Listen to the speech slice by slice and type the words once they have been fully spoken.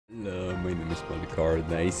my name is Polycar.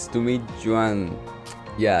 Nice to meet you. And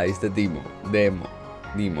yeah, it's the demon.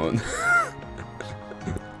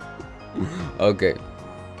 Okay,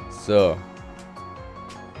 so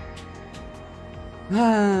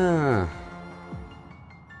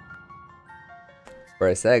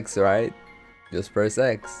press X, right? Just press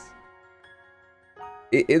X.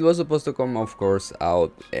 It was supposed to come, of course,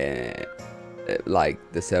 out like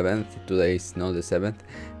the 7th. Today is not the 7th,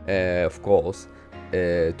 of course.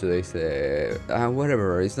 Today's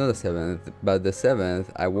whatever, it's not the 7th, but the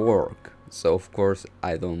 7th I work, so of course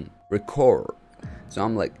I don't record. So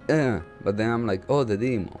I'm like, but then I'm like, oh, the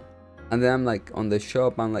demo. And then I'm like, on the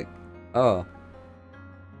shop, I'm like, oh,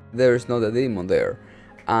 there's not a demo there.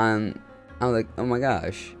 And I'm like, oh my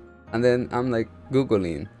gosh. And then I'm like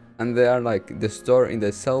googling, and they are like, the store in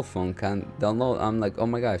the cell phone can download. I'm like, oh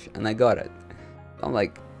my gosh, and I got it. I'm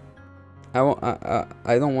like,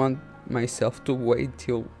 I don't want myself to wait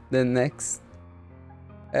till the next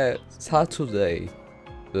Saturday.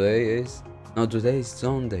 Today is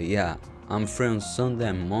Sunday. Yeah, I'm free on Sunday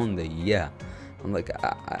and Monday. Yeah, I'm like,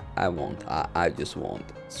 I won't. I just won't.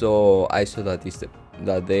 So I saw that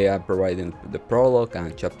that they are providing the prologue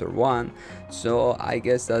and chapter 1, so I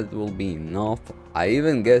guess that will be enough. I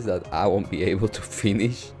even guess that I won't be able to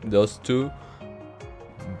finish those two,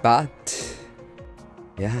 but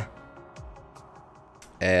yeah.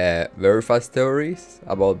 Very fast theories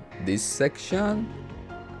about this section,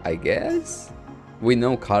 I guess. We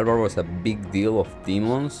know Calvar was a big deal of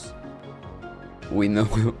demons. We know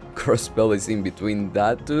Crossbell is in between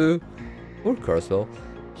that too. Poor Crossbell.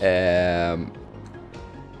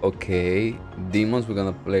 Okay, demons, we're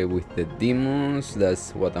gonna play with the demons.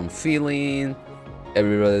 That's what I'm feeling.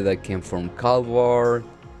 Everybody that came from Calvar.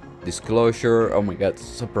 Disclosure, oh my god,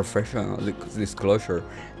 so professional. Disclosure.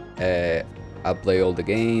 I play all the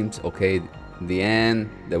games. Okay, the end,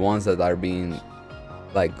 the ones that are being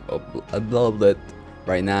like uploaded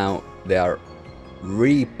right now, they are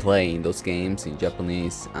replaying those games in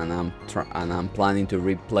Japanese, and I'm planning to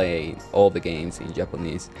replay all the games in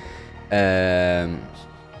Japanese.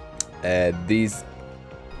 This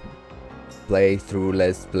playthrough,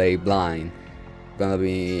 let's play blind, gonna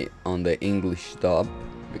be on the English dub,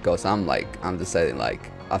 because I'm deciding,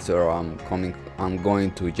 like, after I'm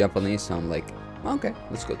going to Japanese, so I'm like, okay,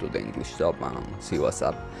 let's go to the English dub and see what's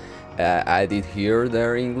up. I did hear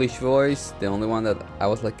their English voice. The only one that I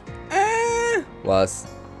was like, was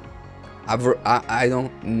I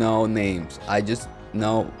don't know names. I just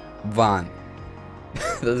know Van.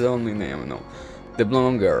 That's the only name I know. The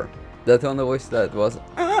blonde girl. That's the only voice that was,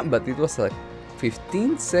 but it was like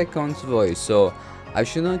 15 seconds voice, so I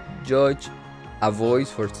should not judge a voice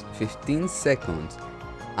for 15 seconds.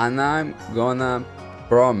 And I'm gonna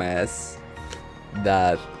promise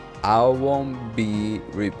that I won't be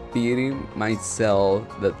repeating myself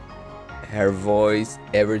that her voice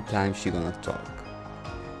every time she gonna talk.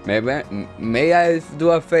 May I do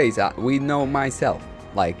a face? We know myself,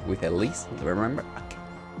 like with Elise, remember? Okay.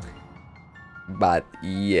 But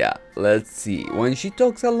yeah, let's see. When she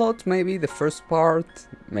talks a lot, maybe the first part,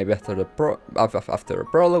 maybe after the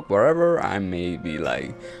prologue, wherever, I may be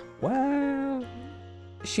like, well,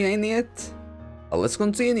 she ain't it. Let's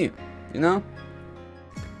continue, you know.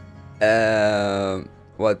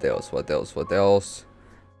 What else?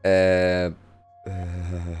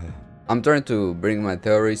 I'm trying to bring my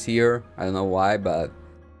theories here. I don't know why, but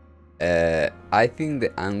I think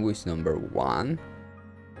the anguish number 1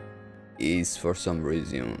 is for some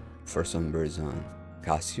reason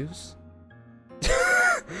Cassius.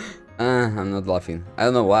 I'm not laughing. I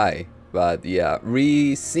don't know why, but yeah,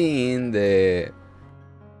 re-seeing the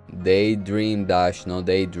daydream dash no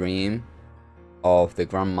daydream of the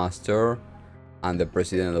Grandmaster and the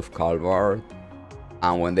President of Calvar,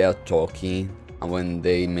 and when they are talking, and when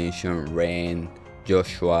they mention Ren,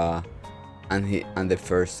 Joshua, and the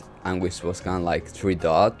first anguish was kind of like 3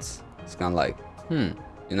 dots. It's kind of like,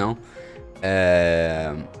 you know.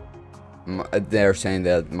 They're saying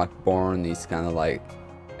that McBorn is kind of like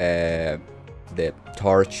the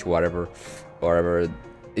torch, whatever.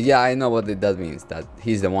 Yeah, I know what that means. That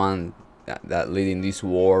he's the one that leading this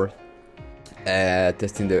war,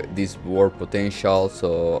 testing this war potential.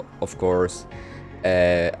 So of course,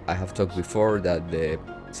 I have talked before that the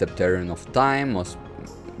Septarian of Time must,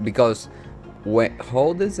 because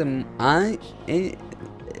how does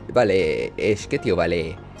vale, es que tío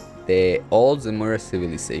vale. The old Zemura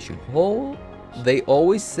civilization, how they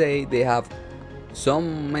always say they have so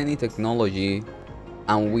many technology,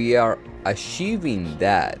 and we are achieving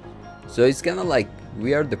that. So it's kind of like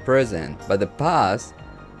we are the present, but the past,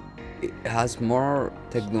 it has more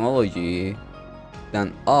technology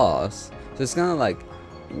than us. So it's kind of like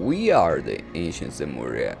we are the ancient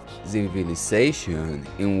Lemuria civilization,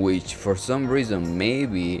 in which for some reason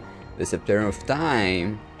maybe the Septerium of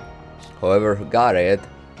Time, whoever got it,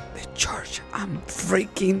 the church, I'm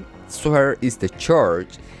freaking swear it's the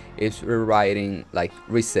church, is rewriting, like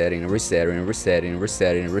resetting,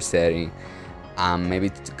 and maybe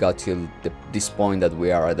it got to this point that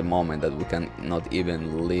we are at the moment, that we can not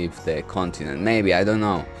even leave the continent. Maybe, I don't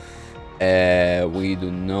know. We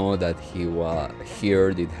do know that he was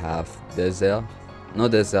here, did have desert, no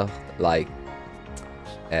desert, like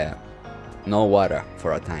no water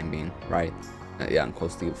for a time being, right? Yeah, and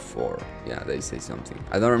Coastal 4, yeah, they say something.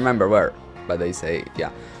 I don't remember where, but they say,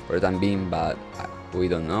 yeah, for the time being, but we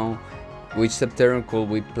don't know. Which Septerium could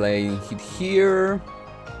we play here?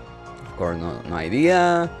 Of course, no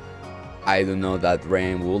idea. I do know that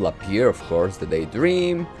Rain will appear, of course, the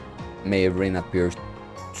Daydream. May Rain appear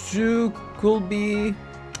too, could be.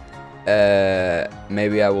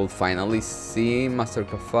 Maybe I will finally see Master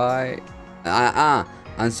Cafe.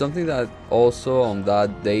 And something that also on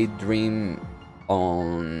that Daydream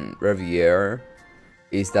on Riviere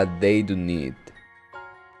is that they do need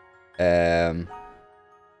goddamn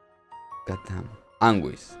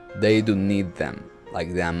anguish. They do need them.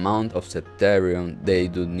 Like the amount of Septerium, they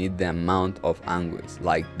do need the amount of anguish.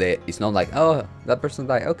 Like it's not like, oh, that person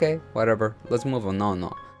died, okay, whatever, let's move on.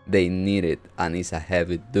 No, they need it, and it's a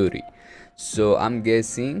heavy duty. So I'm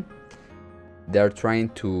guessing they're trying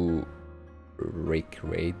to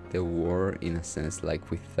recreate the war in a sense, like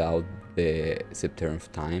without the Septerium of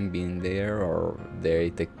Time being there, or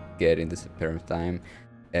they get in the Septerium of Time.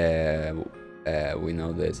 We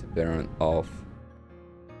know the Septerium of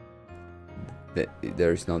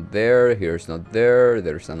there's not there, here's not there,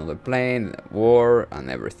 there's another plane, war, and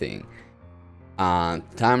everything. And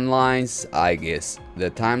timelines, I guess the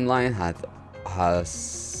timeline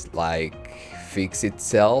has like fixed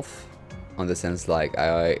itself, on the sense like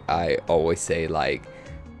I always say, like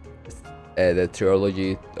the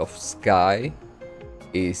trilogy of Sky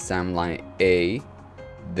is timeline A,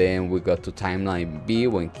 then we got to timeline B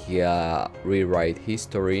when Kia rewrite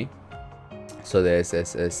history. So the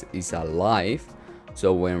SSS is alive.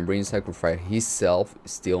 So when Rin sacrificed himself,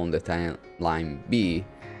 still on the timeline B,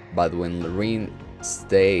 but when Rin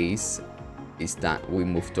stays, is that we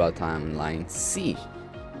move to a timeline C,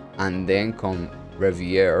 and then come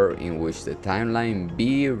Riviere, in which the timeline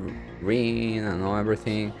B, Rin and all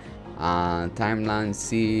everything, and timeline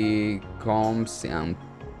C comes and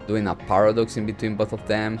doing a paradox in between both of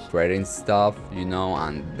them, creating stuff, you know,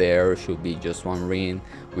 and there should be just one Ring.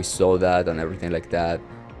 We saw that and everything like that.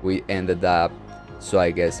 We ended up, so I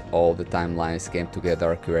guess all the timelines came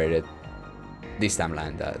together, created this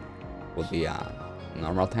timeline that would be a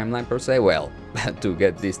normal timeline per se. Well, to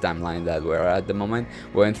get this timeline that we're at the moment,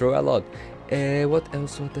 we went through a lot. What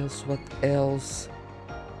else?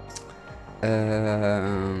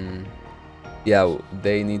 Yeah,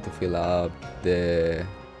 they need to fill up the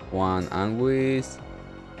one anguish.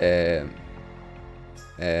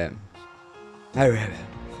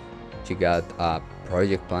 She got a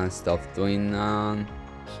project plan stuff going on.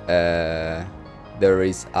 There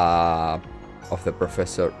is of the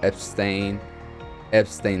Professor Epstein.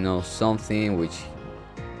 Epstein knows something, which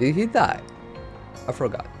did he die? I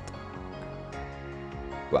forgot.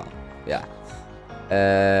 Well, yeah.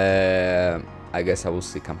 I guess I will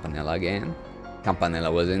see Campanella again. Campanella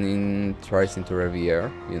wasn't interesting to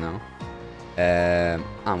Riviere, you know. And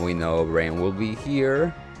we know Rain will be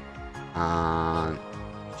here. And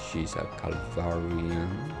she's a Calvarian.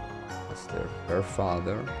 That's her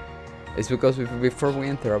father. It's because before we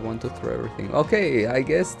enter, I want to throw everything. Okay, I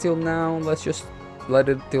guess till now, let's just let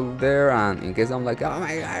it till there. And in case I'm like, oh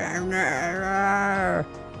my god,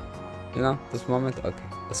 you know, this moment. Okay,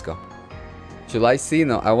 let's go. Should I see?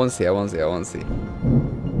 No, I won't see. I won't see. I won't see.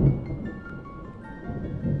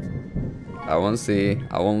 I won't see.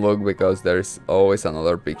 I won't look because there's always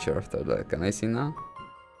another picture after that. Can I see now?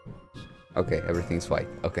 Okay, everything's white.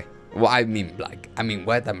 Okay. Well, I mean black. I mean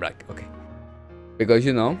white and black. Okay. Because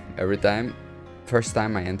you know, every time, first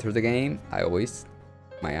time I enter the game, I always,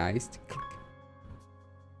 my eyes click.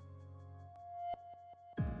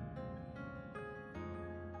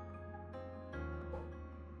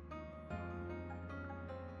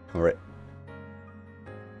 Alright.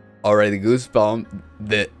 Already goosebump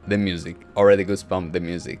the music. Already goosebump the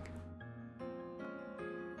music.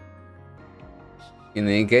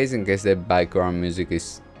 In case the background music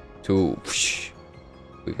is too whoosh,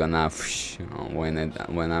 we're gonna whoosh, you know,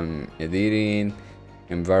 when I'm editing,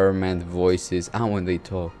 environment, voices, and when they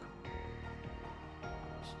talk.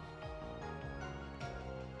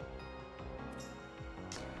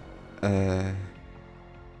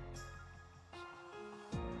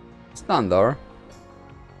 Standard.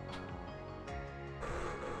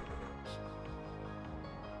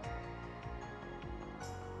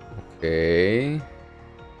 Okay.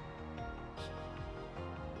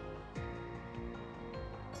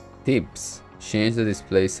 Tips. Change the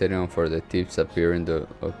display setting for the tips appear in the...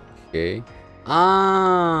 Okay.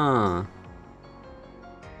 Ah!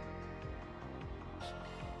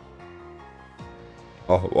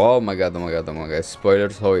 Oh my god, oh my god, oh my god.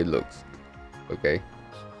 Spoilers how it looks. Okay.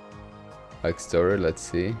 Backstory, let's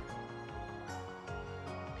see.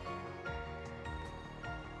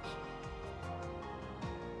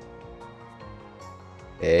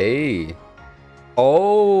 Hey.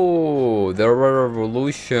 Oh, the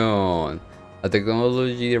revolution. A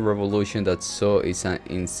technology revolution that saw its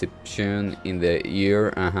inception in the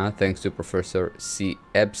year, thanks to Professor C.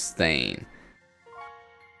 Epstein.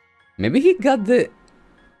 Maybe he got the...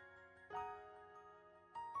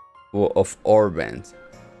 of Orbit.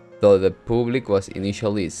 Though the public was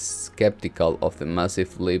initially skeptical of the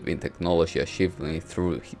massive leap in technology achieved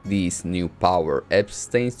through this new power,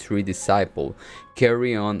 Epstein's three disciples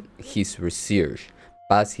carried on his research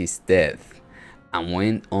past his death and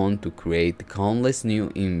went on to create countless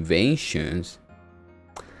new inventions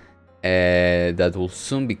that will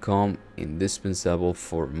soon become indispensable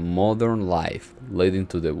for modern life, leading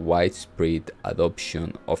to the widespread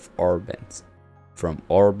adoption of orbits, from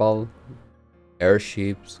orbital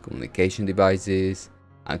airships, communication devices,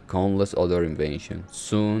 and countless other inventions.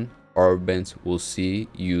 Soon, orbits will see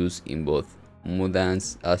use in both mundane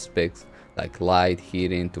aspects like light,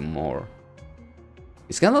 heating, to more.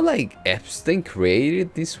 It's kind of like Epstein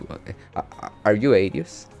created this one. Are you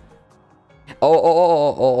atheist?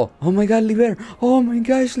 Oh my god, Liber! Oh my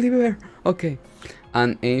gosh, Liber! Okay.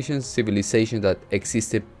 An ancient civilization that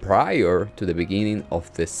existed prior to the beginning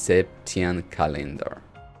of the Septian calendar.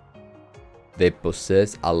 They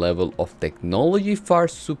possess a level of technology far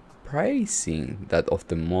surpassing that of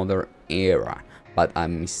the modern era, but a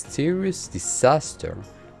mysterious disaster,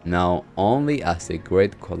 known only as the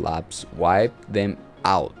Great Collapse, wiped them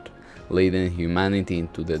out, leading humanity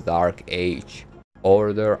into the Dark Age.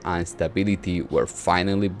 Order and stability were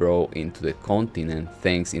finally brought into the continent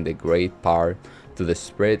thanks in the great part to the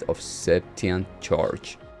spread of Septian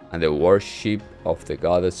Church and the worship of the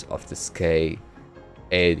goddess of the sky,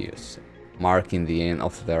 Hades, marking the end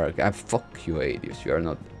of the dark. Fuck you, Hades, you are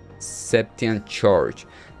not. Septian Church.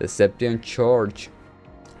 The Septian Church,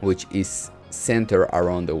 which is centered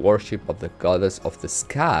around the worship of the goddess of the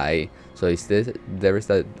sky, so there is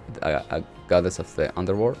a goddess of the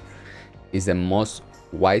underworld, is the most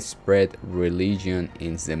widespread religion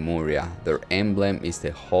in Zemuria. Their emblem is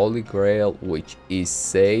the Holy Grail, which is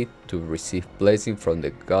said to receive blessing from the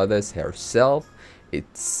goddess herself. It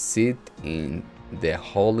sits in the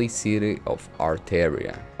holy city of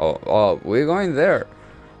Arteria. Oh, we're going there.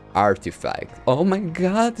 Artifact. Oh my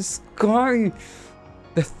god, it's going.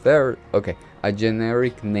 The third. Okay, a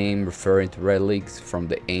generic name referring to relics from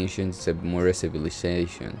the ancient Zemuria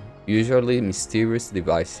civilization. Usually mysterious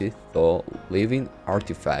devices, though living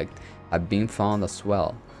artifacts have been found as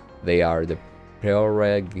well. They are the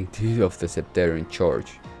prerogative of the Septarian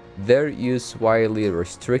Church. Their use, widely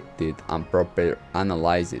restricted and proper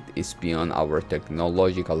analyzed, is beyond our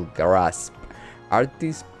technological grasp.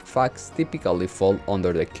 Artifacts typically fall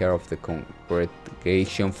under the care of the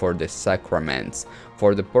Congregation for the Sacraments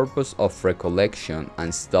for the purpose of recollection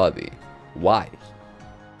and study. Why?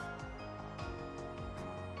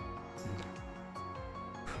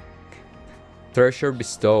 Treasure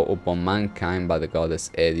bestowed upon mankind by the goddess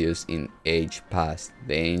Hades in age past,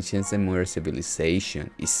 the ancient Zemuria civilization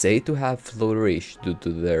is said to have flourished due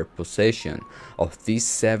to their possession of these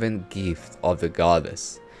 7 gifts of the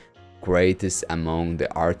goddess, greatest among the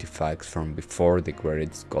artifacts from before the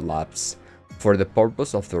Great Collapse. For the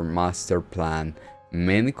purpose of their master plan,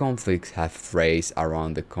 many conflicts have raged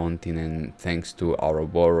around the continent thanks to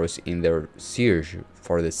Ouroboros in their search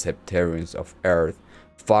for the Septarians of Earth,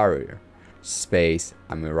 Fire, Space,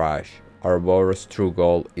 and Mirage. Ouroboros' true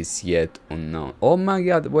goal is yet unknown. Oh my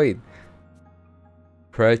god, wait.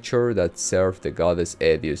 Creature that served the goddess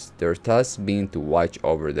Hades, their task being to watch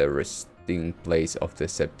over the resting place of the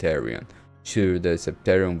Septarian. Should the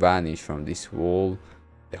Septarian vanish from this world,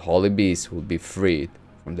 the holy beasts will be freed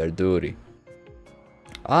from their duty.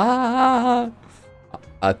 A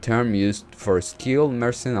term used for a skilled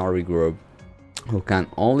mercenary group who can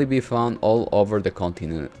only be found all over the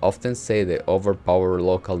continent, often say they overpower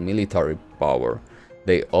local military power.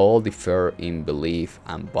 They all differ in belief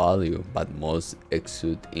and value, but most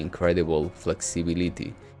exude incredible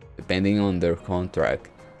flexibility, depending on their contract.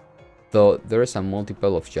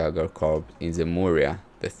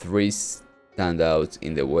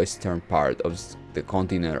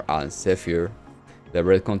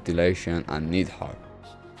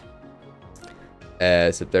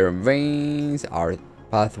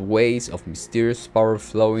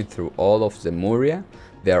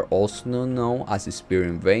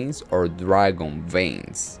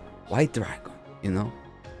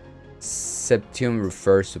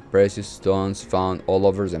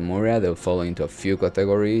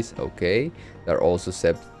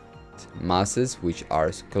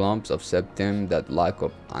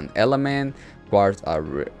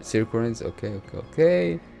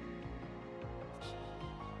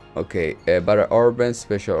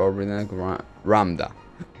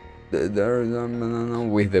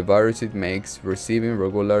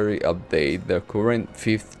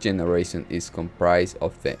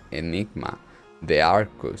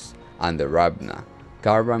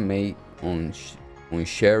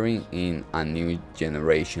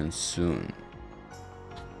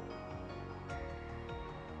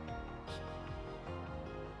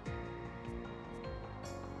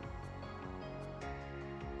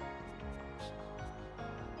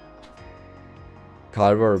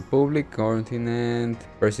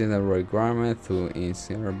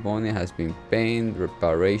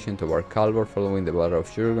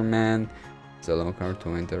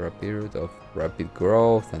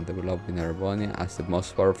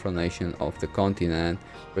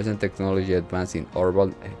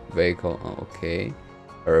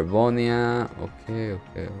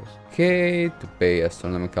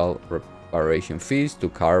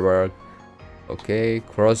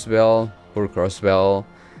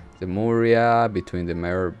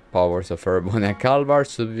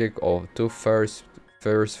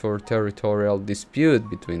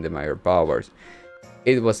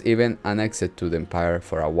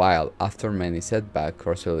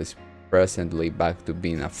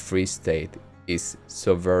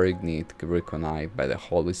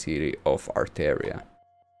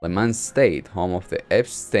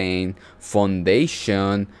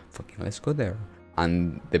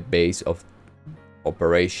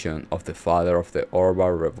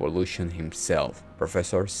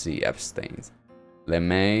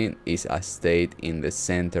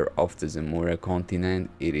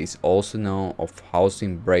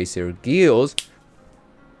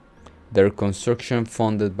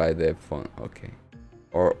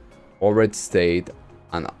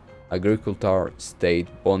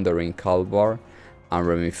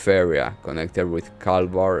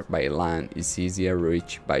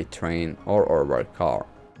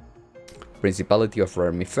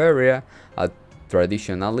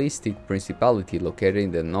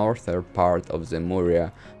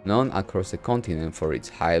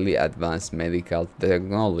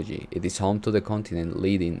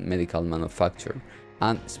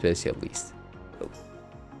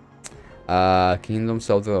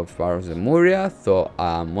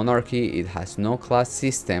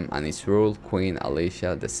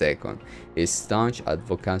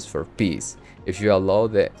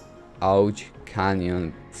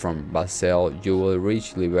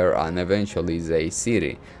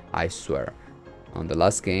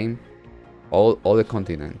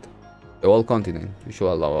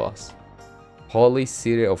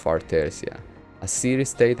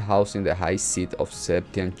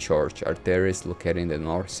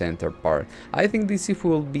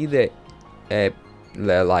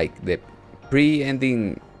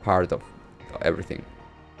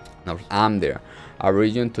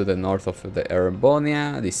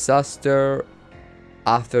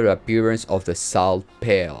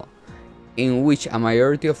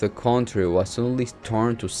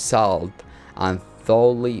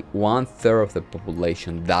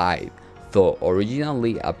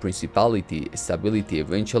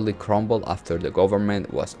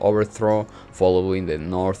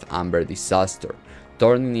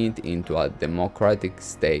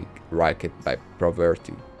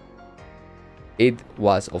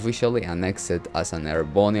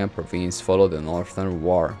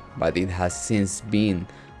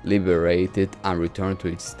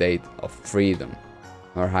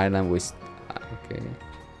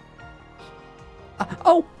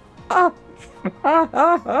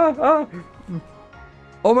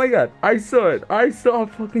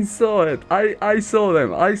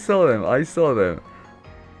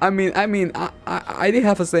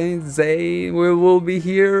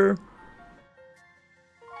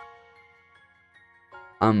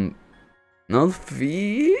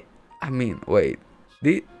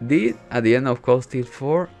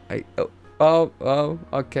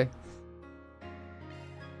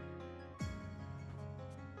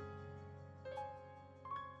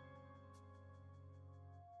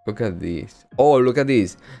 Look at this. Oh, look at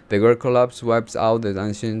this. The Great Collapse wipes out the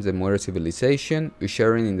ancient and modern civilization,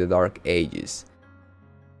 ushering in the Dark Ages.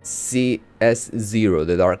 CS0,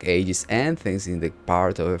 the Dark Ages, and things in the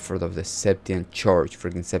part of effort of the Septian Church,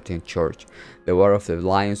 freaking Septian Church. The War of the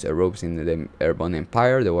Lions erupts in the Urban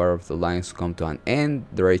Empire. The War of the Lions come to an end.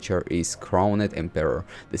 Dracher is crowned emperor.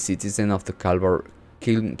 The citizens of the Calvar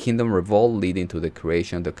Kingdom revolt, leading to the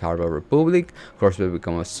creation of the Calvar Republic. Horseback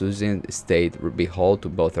become a suzerain state, behold to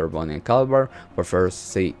both Urban and Calvar.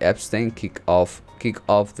 Professor Epstein kick off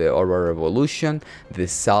the Orba Revolution. The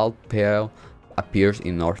Salt Pale appears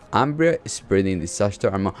in Northumbria, spreading disaster.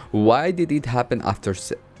 Why did it happen after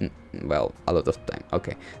well, a lot of time?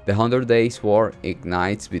 Okay. The 100 Days War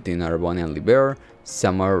ignites between Urban and Liber.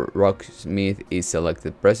 Samuel Rocksmith is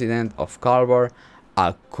elected president of Calvar.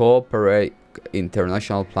 A cooperate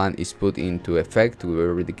international plan is put into effect to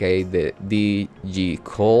eradicate the DG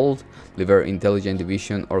Cold, Liver Intelligent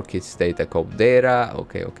Division, Orchid State Caldera.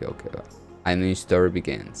 Okay. A new story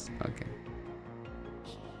begins.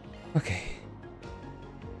 Okay.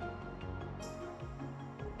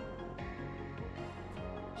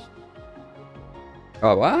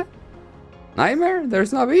 Oh, what? Nightmare?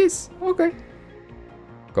 There's no beast? Okay.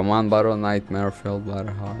 Command battle nightmare, field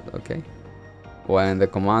battle hard. Okay. When the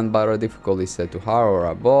command battle difficulty is set to hard or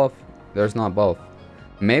above, there's no above.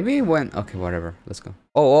 Maybe when... Okay, whatever. Let's go.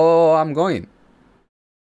 Oh, I'm going.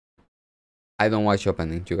 I don't watch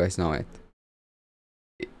opening. You guys know it.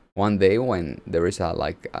 One day when there is a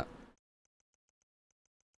like...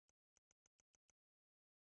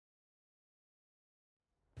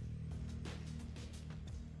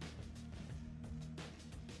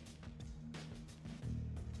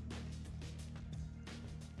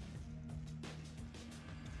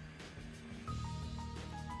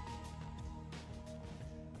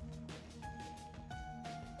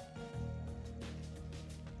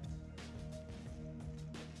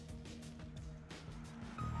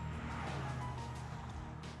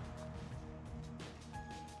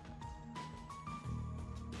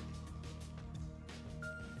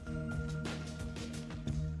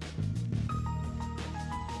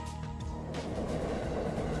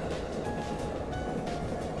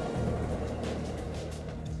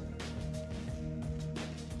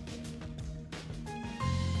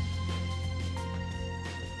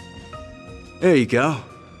 There you go.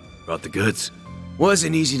 Brought the goods.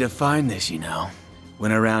 Wasn't easy to find this, you know.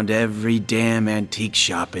 Went around every damn antique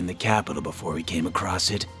shop in the capital before we came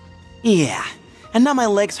across it. Yeah, and now my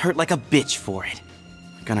legs hurt like a bitch for it.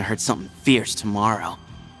 Gonna hurt something fierce tomorrow.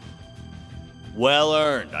 Well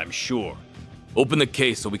earned, I'm sure. Open the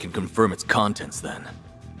case so we can confirm its contents then.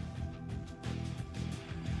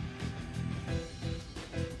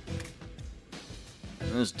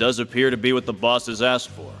 This does appear to be what the boss has asked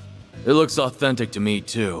for. It looks authentic to me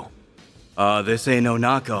too. This ain't no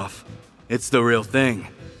knockoff. It's the real thing.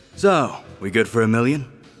 So, we good for $1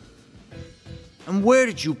 million? And where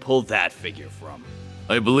did you pull that figure from?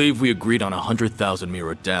 I believe we agreed on 100,000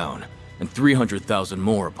 Mira down, and 300,000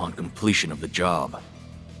 more upon completion of the job.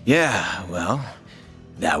 Yeah, well,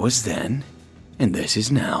 that was then, and this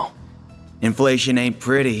is now. Inflation ain't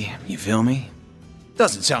pretty, you feel me?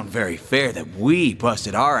 Doesn't sound very fair that we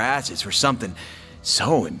busted our asses for something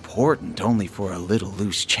so important only for a little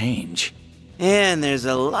loose change. And there's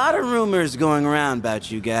a lot of rumors going around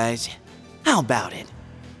about you guys. How about it?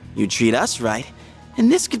 You treat us right,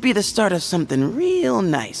 and this could be the start of something real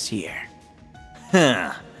nice here.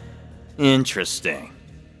 Huh. Interesting.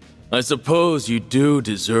 I suppose you do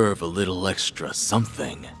deserve a little extra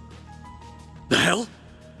something. The hell?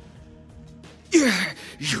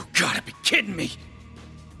 You gotta be kidding me!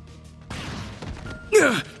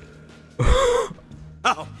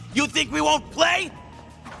 Oh, you think we won't play?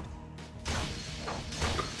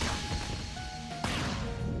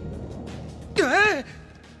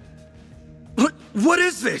 What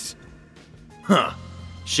is this? Huh.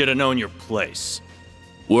 Should've known your place.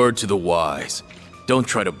 Word to the wise. Don't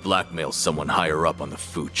try to blackmail someone higher up on the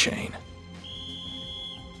food chain.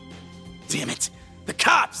 Damn it, the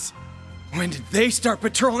cops! When did they start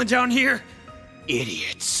patrolling down here?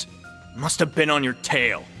 Idiots. Must have been on your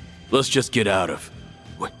tail. Let's just get out of...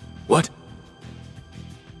 Wait, what?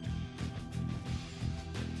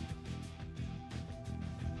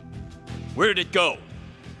 Where did it go?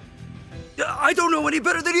 I don't know any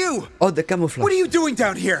better than you! Oh, the camouflage. What are you doing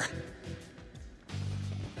down here?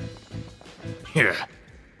 Here.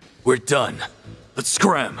 We're done. Let's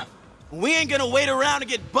scram. We ain't gonna wait around and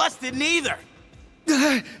get busted neither.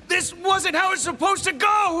 This wasn't how it's supposed to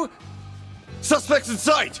go! Suspects in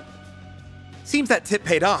sight! Seems that tip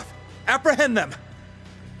paid off. Apprehend them!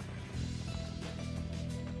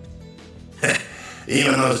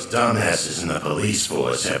 Even those dumbasses in the police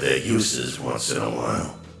force have their uses once in a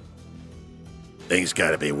while. Thing's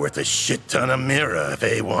gotta be worth a shit ton of mirror if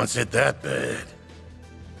A wants it that bad.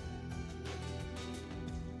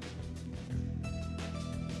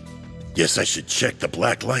 Guess I should check the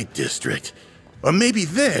Black Light District. Or maybe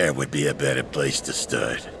there would be a better place to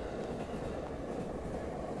start.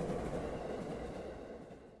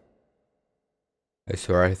 I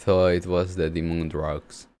swear I thought it was the demon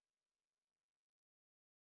drugs.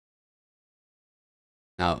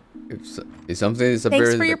 Now, if something disappears...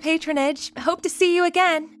 Thanks for your patronage. Hope to see you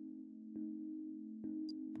again.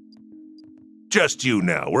 Just you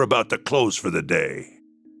now. We're about to close for the day.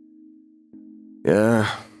 Yeah,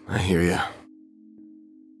 I hear ya.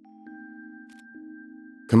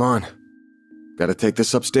 Come on. Gotta take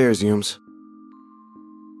this upstairs, Yums.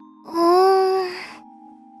 I'm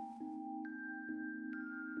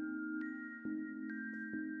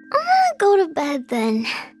gonna go to bed then.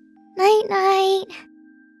 Night-night.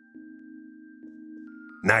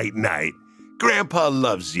 Night-night. Grandpa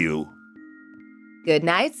loves you. Good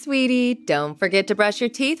night, sweetie. Don't forget to brush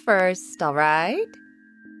your teeth first, all right?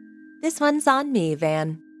 This one's on me,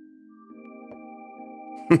 Van.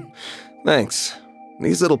 Thanks.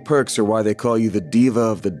 These little perks are why they call you the diva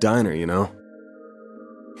of the diner, you know?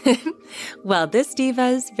 Well, this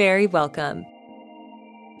diva's very welcome.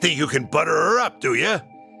 Think you can butter her up, do you?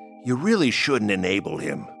 You really shouldn't enable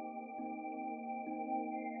him.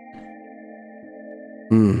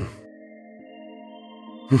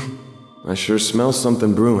 I sure smell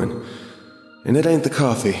something brewing. And it ain't the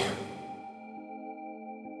coffee.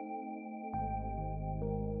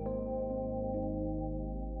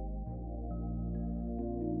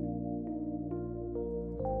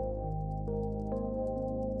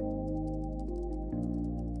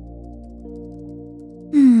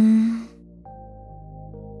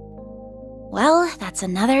 Well, that's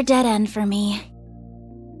another dead end for me.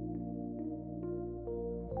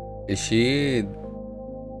 Is she...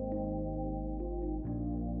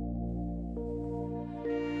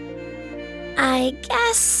 I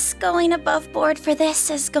guess going above board for this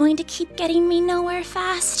is going to keep getting me nowhere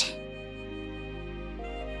fast.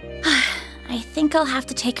 I think I'll have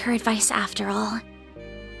to take her advice after all.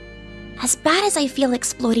 As bad as I feel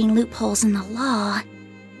exploiting loopholes in the law...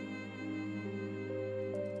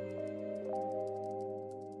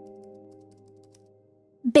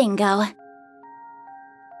 Bingo.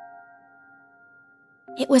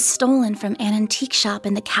 It was stolen from an antique shop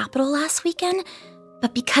in the capital last weekend,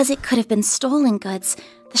 but because it could have been stolen goods,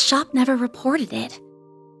 the shop never reported it.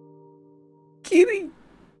 Kitty.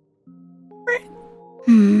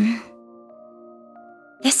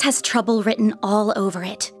 This has trouble written all over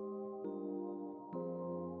it.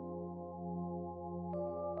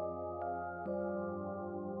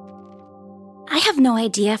 I have no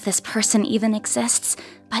idea if this person even exists,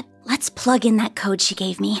 but let's plug in that code she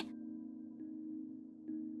gave me.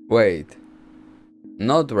 Wait.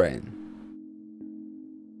 Not Ren.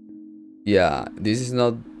 Yeah, this is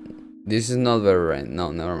not very Ren.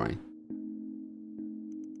 No, never mind.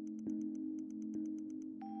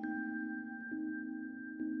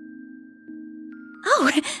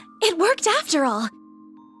 Oh, it worked after all.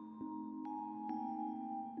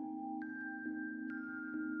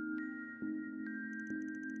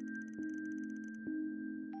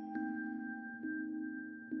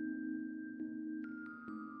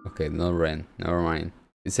 Okay, not Ren. Never mind.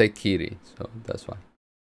 It's a kitty, so that's why.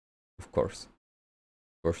 Of course.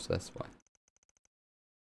 Of course, that's why.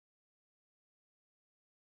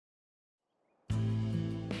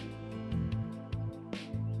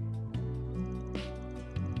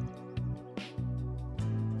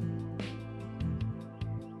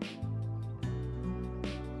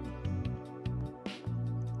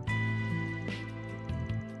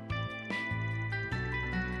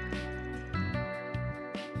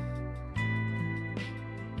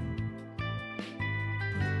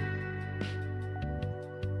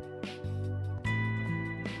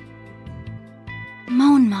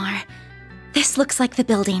 Monmar. This looks like the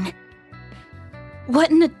building. What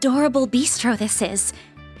an adorable bistro this is.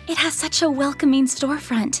 It has such a welcoming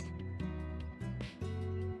storefront.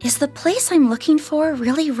 Is the place I'm looking for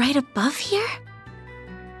really right above here?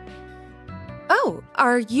 Oh,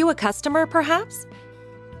 are you a customer, perhaps?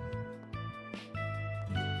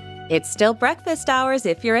 It's still breakfast hours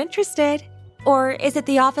if you're interested. Or is it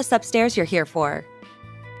the office upstairs you're here for?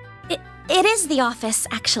 It is the office,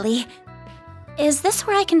 actually. Is this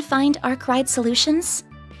where I can find Arktide solutions?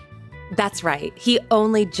 That's right. He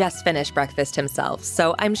only just finished breakfast himself,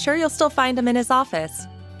 so I'm sure you'll still find him in his office.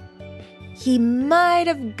 He might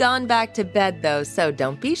have gone back to bed though, so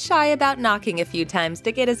don't be shy about knocking a few times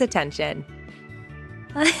to get his attention.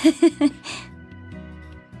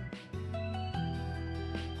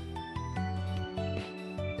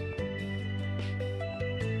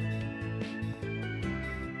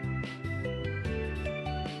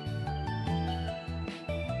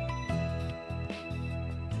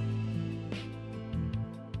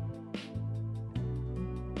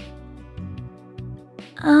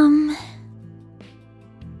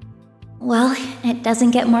 Well, it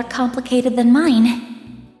doesn't get more complicated than mine.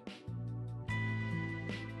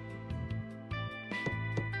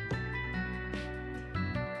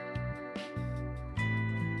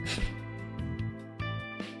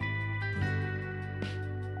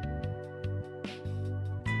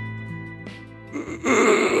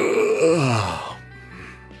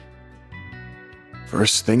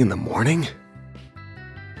 First thing in the morning?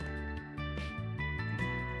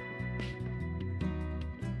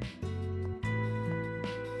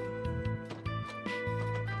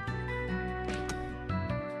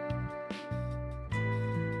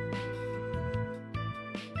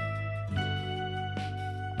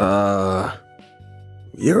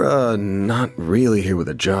 You're, not really here with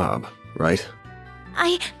a job, right?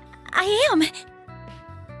 I am.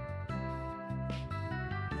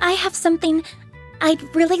 I have something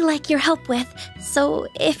I'd really like your help with, so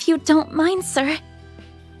if you don't mind, sir.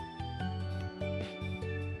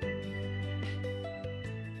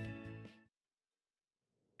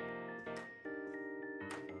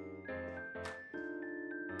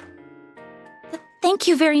 Thank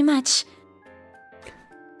you very much.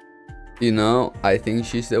 You know, I think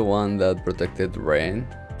she's the one that protected Ren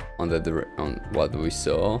on what we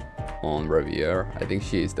saw on Riviera. I think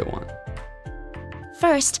she is the one.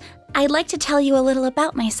 First, I'd like to tell you a little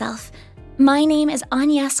about myself. My name is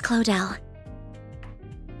Agnes Claudel.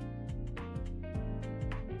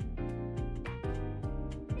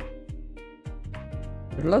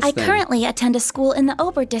 I currently attend a school in the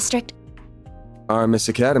Ober district. Our Miss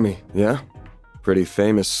Academy, yeah? Pretty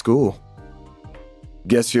famous school.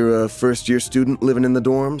 Guess you're a first-year student living in the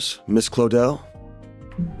dorms, Miss Claudel?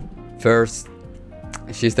 First,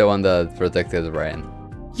 she's the one that protected Ren.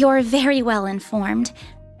 You're very well informed.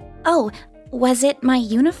 Oh, was it my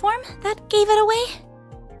uniform that gave it away?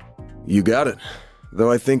 You got it.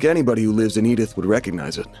 Though I think anybody who lives in Edith would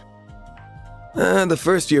recognize it. The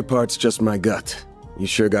first-year part's just my gut. You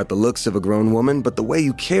sure got the looks of a grown woman, but the way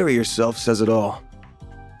you carry yourself says it all.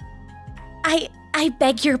 I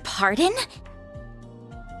beg your pardon?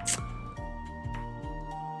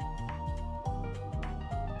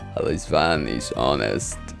 At least Van is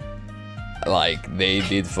honest. Like, they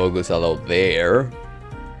did focus a lot there.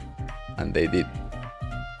 And they did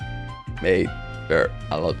make a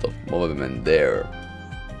lot of movement there.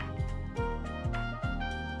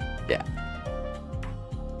 Yeah.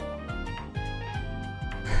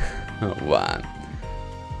 Van.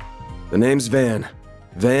 The name's Van.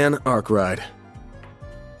 Van Arktide.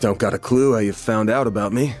 Don't got a clue how you found out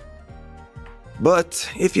about me.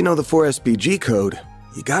 But if you know the 4SPG code,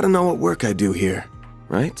 you gotta know what work I do here,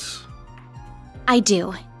 right? I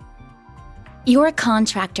do. You're a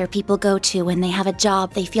contractor people go to when they have a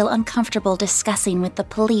job they feel uncomfortable discussing with the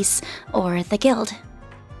police or the guild.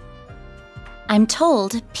 I'm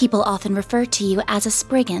told people often refer to you as a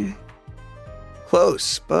Spriggan.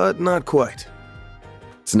 Close, but not quite.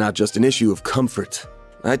 It's not just an issue of comfort.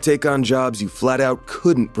 I take on jobs you flat out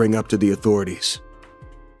couldn't bring up to the authorities.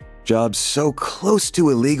 Jobs so close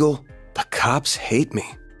to illegal, the cops hate me.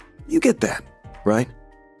 You get that, right?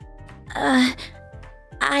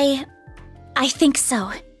 I think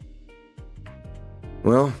so.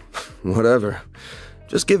 Well, whatever.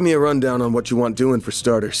 Just give me a rundown on what you want doing for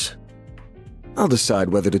starters. I'll decide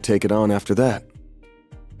whether to take it on after that.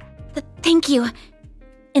 Thank you.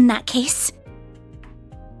 In that case.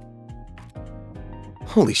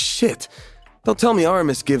 Holy shit. Don't tell me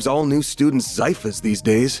Aramis gives all new students Zyphas these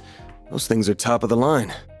days. Those things are top of the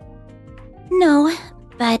line. No,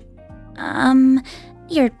 but,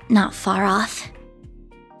 you're not far off.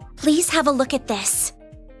 Please have a look at this.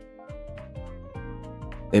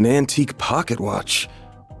 An antique pocket watch.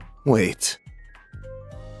 Wait.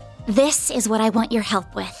 This is what I want your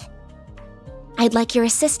help with. I'd like your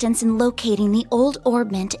assistance in locating the old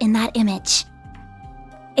orbment in that image.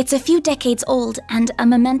 It's a few decades old and a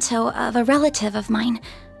memento of a relative of mine.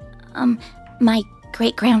 My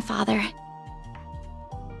great-grandfather.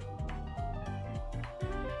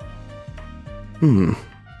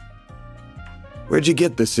 Where'd you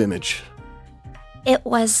get this image? It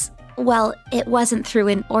wasn't through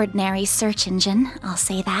an ordinary search engine, I'll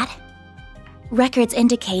say that. Records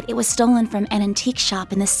indicate it was stolen from an antique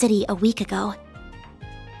shop in the city a week ago.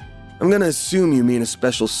 I'm gonna assume you mean a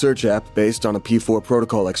special search app based on a P4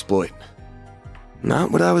 protocol exploit.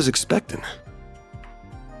 Not what I was expecting.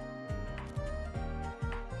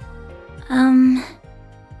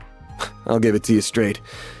 I'll give it to you straight.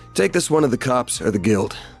 Take this one to the cops or the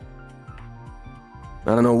guild.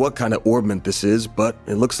 I don't know what kind of orbment this is, but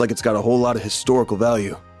it looks like it's got a whole lot of historical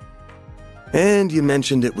value. And you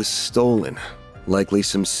mentioned it was stolen. Likely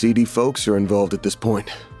some seedy folks are involved at this point.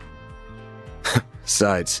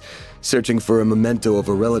 Besides, searching for a memento of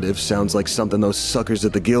a relative sounds like something those suckers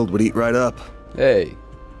at the guild would eat right up. Hey.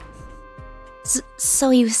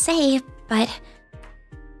 So you say, but...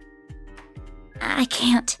 I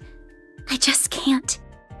can't. I just can't.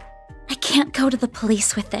 I can't go to the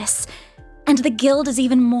police with this. And the guild is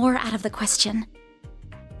even more out of the question.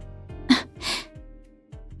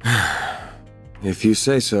 If you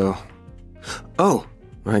say so. Oh,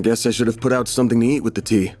 I guess I should have put out something to eat with the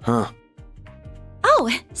tea, huh? Oh,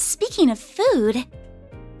 speaking of food...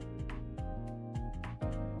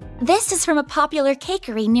 This is from a popular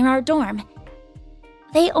cakery near our dorm.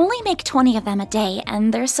 They only make 20 of them a day,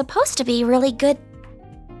 and they're supposed to be really good.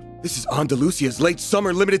 This is Andalusia's late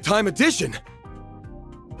summer limited time edition!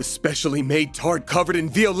 The specially made tart covered in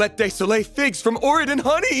Violette de Soleil figs from Oregon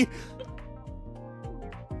honey!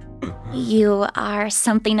 You are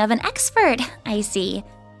something of an expert, I see.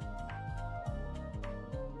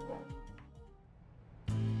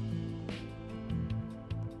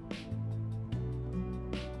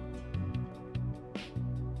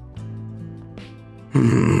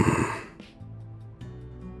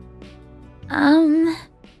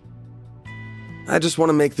 I just want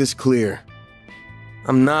to make this clear.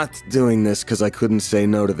 I'm not doing this because I couldn't say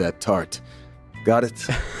no to that tart. Got it?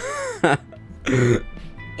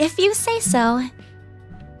 If you say so.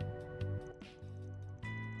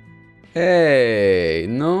 Hey,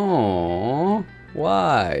 no.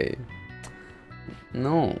 Why?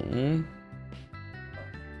 No.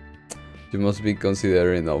 You must be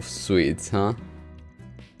considering of sweets, huh?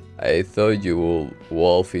 I thought you would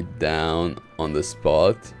wolf it down on the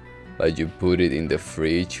spot, but you put it in the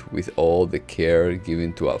fridge with all the care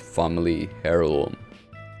given to a family heirloom.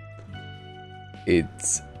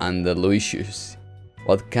 It's delicious.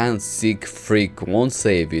 What kind of sick freak won't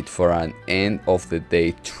save it for an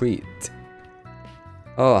end-of-the-day treat?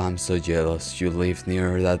 Oh, I'm so jealous you live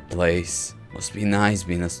near that place. Must be nice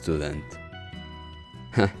being a student.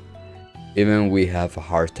 Even we have a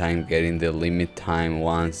hard time getting the limit time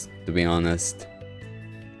ones, to be honest.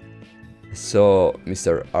 So,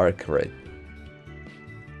 Mr. Arktide,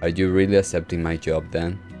 are you really accepting my job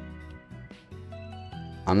then?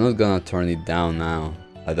 I'm not gonna turn it down now.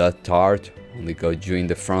 That tart only got you in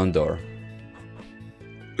the front door.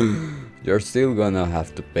 You're still gonna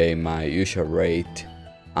have to pay my usual rate,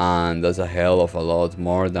 and that's a hell of a lot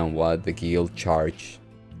more than what the guild charged.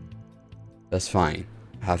 That's fine,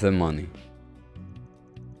 I have the money.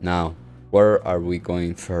 Now, where are we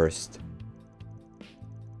going first?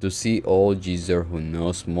 To see old Geezer who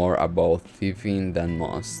knows more about thieving than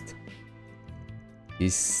most.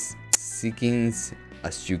 He's seeking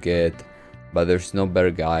as you get, but there's no better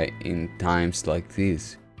guy in times like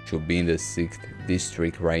this. Should be in the 6th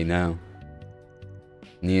district right now.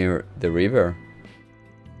 Near the river.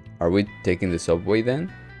 Are we taking the subway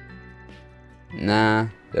then? Nah,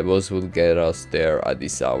 the bus will get us there at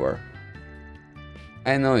this hour.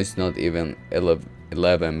 I know it's not even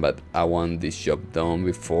 11, but I want this job done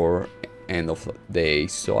before end of the day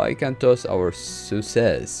so I can toast our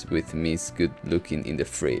success with Miss Good Looking in the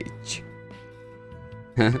fridge.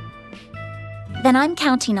 Then I'm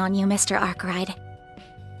counting on you, Mr. Arktide.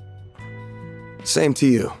 Same to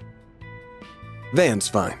you. Van's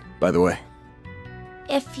fine, by the way.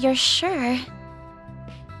 If you're sure...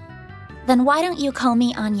 Then why don't you call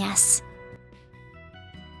me Agnes?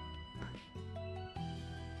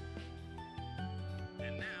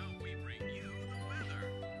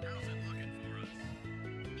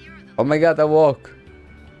 Oh my god, I walk.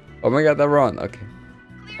 Oh my god, I run. Okay.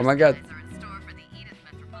 Oh my god.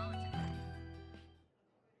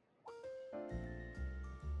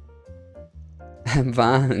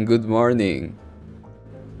 Van, good morning.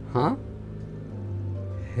 Huh?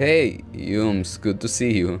 Hey, Yums, good to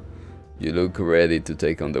see you. You look ready to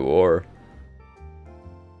take on the war.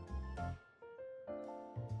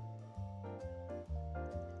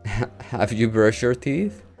 Have you brushed your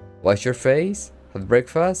teeth? Washed your face? Had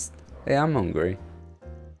breakfast? Hey, I'm hungry.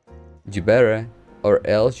 You better, or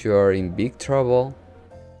else you are in big trouble.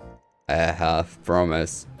 I have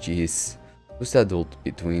promised. Jeez, who's the adult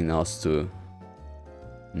between us two?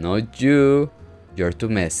 Not you. You're too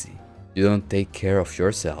messy. You don't take care of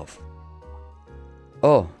yourself.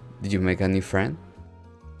 Oh, did you make a new friend?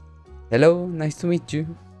 Hello, nice to meet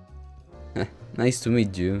you. Nice to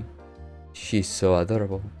meet you. She's so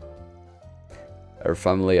adorable. Her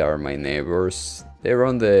family are my neighbors. They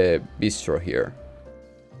run the bistro here.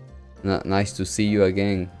 Nice to see you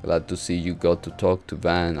again. Glad to see you got to talk to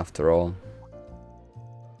Van after all.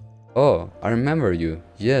 Oh, I remember you.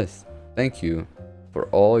 Yes, thank you for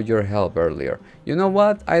all your help earlier. You know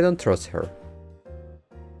what? I don't trust her.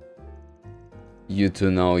 You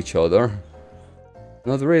two know each other?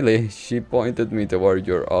 Not really. She pointed me toward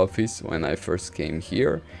your office when I first came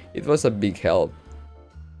here. It was a big help.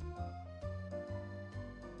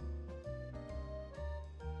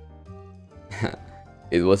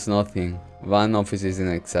 It was nothing. Van office isn't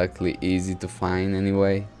exactly easy to find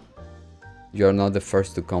anyway. You're not the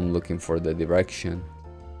first to come looking for the direction.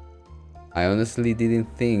 I honestly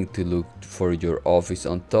didn't think to look for your office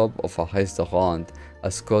on top of a restaurant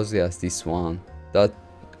as cozy as this one. That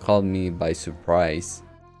caught me by surprise.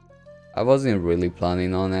 I wasn't really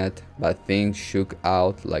planning on it, but things shook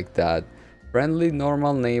out like that. Friendly,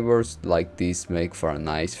 normal neighbors like this make for a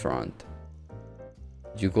nice front.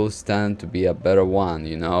 You could stand to be a better one,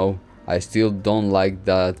 you know? I still don't like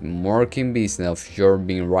that murking business of yours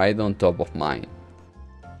being right on top of mine.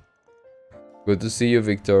 Good to see you,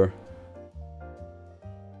 Victor.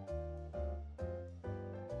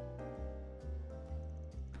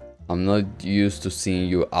 I'm not used to seeing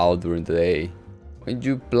you out during the day. When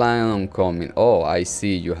you plan on coming? Oh, I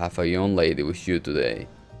see you have a young lady with you today.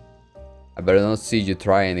 I better not see you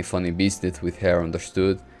try any funny business with her,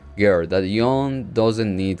 understood? Girl, that young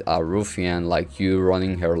doesn't need a ruffian like you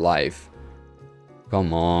running her life.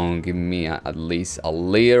 Come on, give me at least a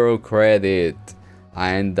little credit.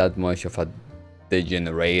 I ain't that much of a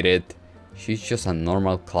degenerated. She's just a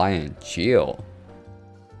normal client, chill.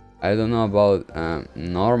 I don't know about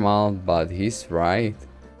normal, but he's right.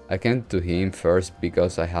 I came to him first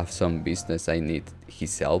because I have some business I need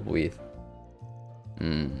his help with.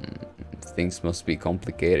 Things must be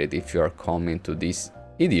complicated if you are coming to this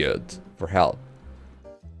idiot for help.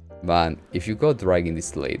 But if you go dragging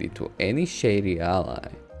this lady to any shady ally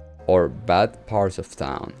or bad parts of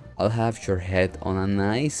town, I'll have your head on a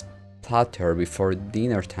nice platter before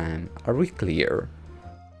dinner time. Are we clear?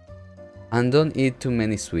 And don't eat too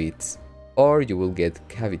many sweets, or you will get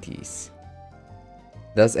cavities.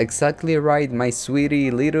 That's exactly right, my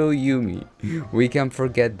sweetie little Yumi. We can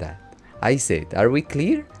forget that. I said, are we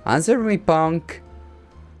clear? Answer me, punk.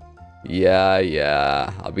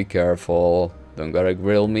 Yeah, I'll be careful. Don't gotta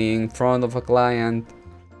grill me in front of a client.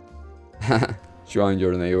 You and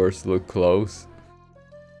your neighbors look close.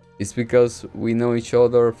 It's because we know each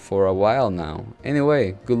other for a while now.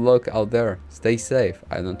 Anyway, good luck out there. Stay safe.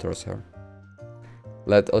 I don't trust her.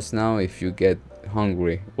 Let us know if you get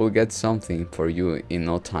hungry. We'll get something for you in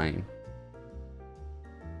no time.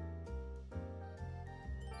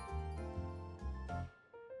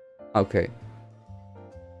 Okay.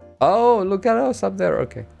 Oh, look at us up there.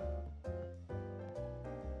 Okay.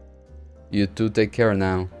 You two take care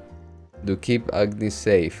now. Do keep Agnes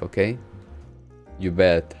safe, okay? You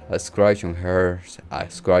bet. A scratch on hers, a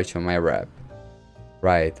scratch on my wrap.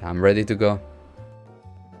 Right, I'm ready to go.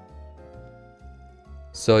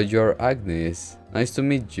 So you're Agnes. Nice to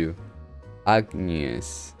meet you.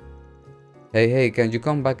 Agnes. Hey, can you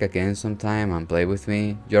come back again sometime and play with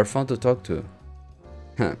me? You're fun to talk to.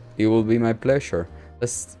 It will be my pleasure.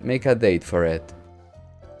 Let's make a date for it.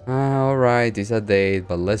 Alright, it's a date,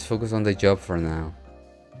 but let's focus on the job for now.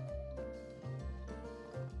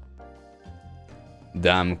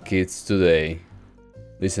 Damn kids today.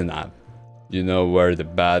 Listen up. You know where the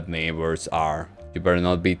bad neighbors are. You better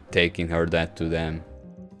not be taking her that to them.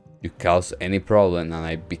 You cause any problem and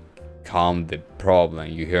I become the problem,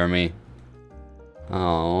 you hear me?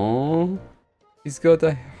 Oh, he's got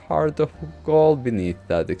a heart of gold beneath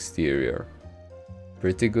that exterior.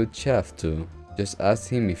 Pretty good chef too. Just ask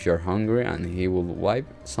him if you're hungry and he will whip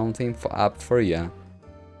something up for ya.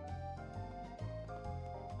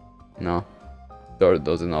 No, door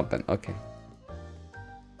doesn't open. Okay.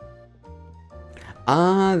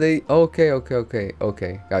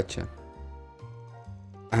 Okay, gotcha.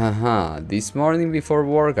 This morning before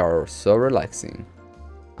work are so relaxing.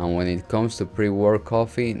 And when it comes to pre-work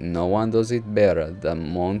coffee, no one does it better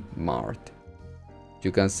than Montmartre.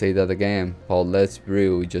 You can say that again. Paulette's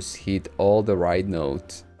brew just hit all the right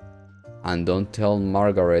notes. And don't tell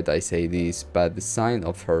Margaret I say this, but the sign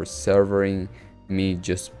of her serving me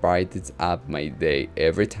just brightens up my day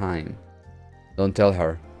every time. Don't tell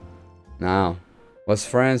her. Now, what's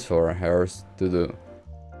friends for hers to do?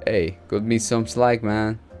 Hey, could be some slack,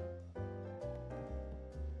 man.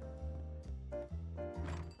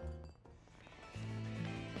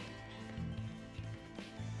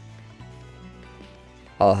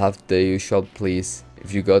 I'll have the usual, please.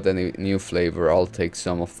 If you got any new flavor, I'll take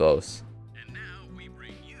some of those. And now we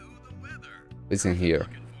bring you the weather. Listen here.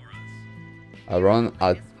 Looking for us. I run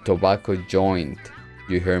a tobacco joint.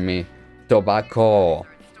 You hear me? Tobacco!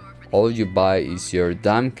 All you buy is your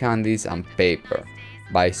damn candies and paper.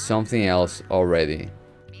 Buy something else already.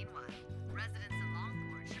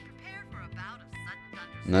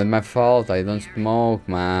 Not my fault, I don't smoke,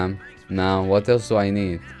 man. Now, what else do I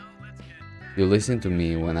need? You listen to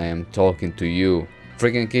me when I am talking to you.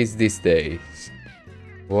 Freaking kids these days.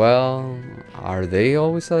 Well, are they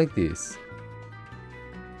always like this?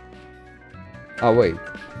 Oh, wait.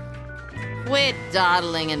 Quit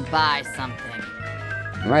dawdling and buy something.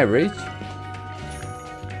 Am I rich?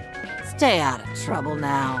 Stay out of trouble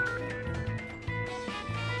now.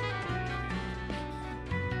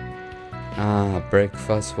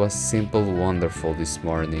 Breakfast was simple wonderful this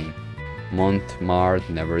morning.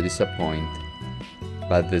 Montmartre never disappoint.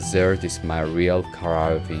 But dessert is my real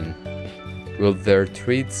craving. Will their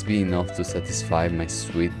treats be enough to satisfy my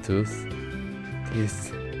sweet tooth?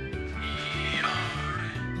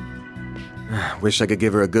 Wish I could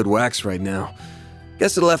give her a good wax right now.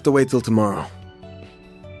 Guess it'll have to wait till tomorrow.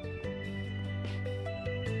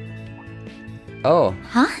 Oh.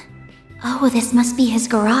 Huh? Oh, this must be his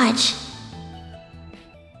garage.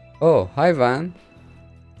 Oh, hi Van.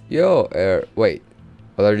 Yo, wait.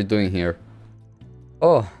 What are you doing here?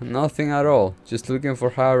 Oh, nothing at all. Just looking for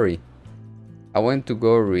Harry. I went to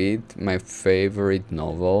go read my favorite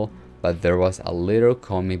novel, but there was a little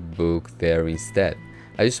comic book there instead.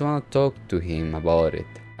 I just want to talk to him about it.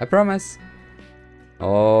 I promise.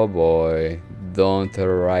 Oh boy, don't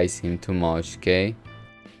terrorize him too much, okay?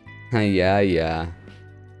 Yeah.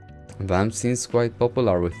 Van seems quite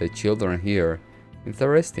popular with the children here.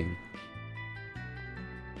 Interesting.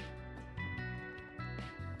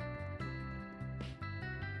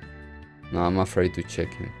 No, I'm afraid to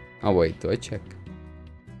check him. Oh wait, do I check?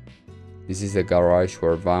 This is the garage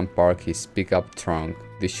where Van parked his pickup trunk.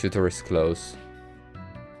 The shooter is close.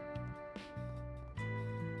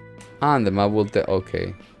 And the map will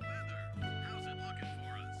okay.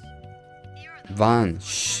 Van,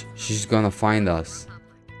 shh, she's gonna find us.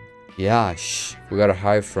 Yeah, shh, we gotta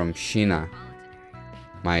hide from Sheena.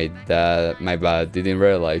 My bad, didn't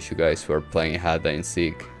realize you guys were playing hide and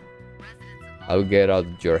seek. I'll get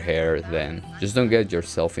out your hair then. Just don't get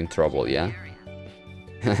yourself in trouble, yeah?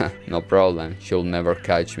 No problem, she'll never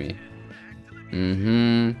catch me.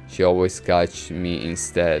 She always catch me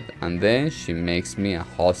instead, and then she makes me a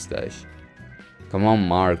hostage. Come on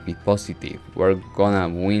Mark, be positive. We're gonna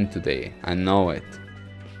win today, I know it.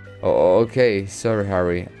 Oh, okay, sorry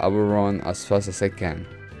Harry, I will run as fast as I can.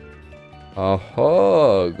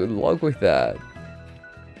 Oh, good luck with that.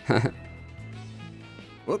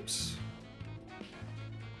 Whoops.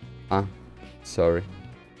 Ah, sorry.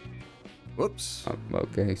 Whoops.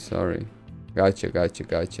 Okay, sorry.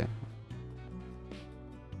 Gotcha.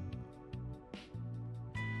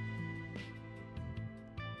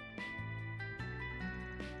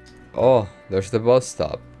 Oh, there's the bus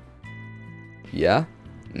stop. Yeah,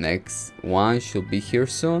 next one should be here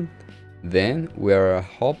soon. Then we are a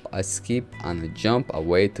hop, a skip, and a jump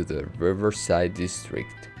away to the Riverside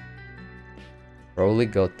district. Probably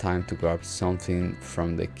got time to grab something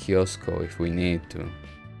from the kiosco if we need to.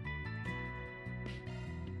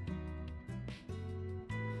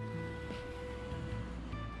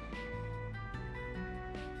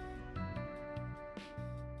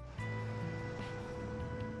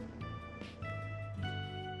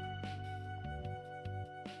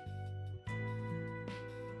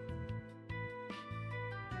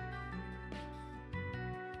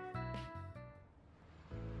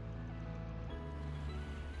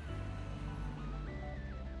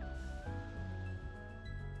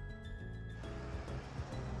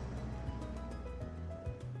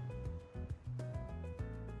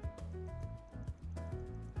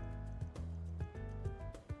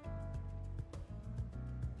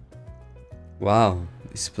 Wow,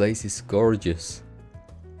 this place is gorgeous.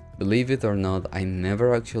 Believe it or not, I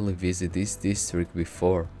never actually visited this district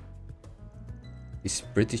before. It's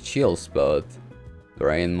pretty chill, but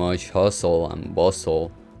there ain't much hustle and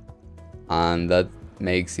bustle, and that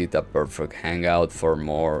makes it a perfect hangout for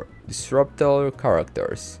more disruptive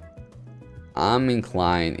characters. I'm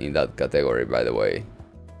inclined in that category, by the way.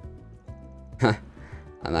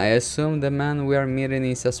 And I assume the man we are meeting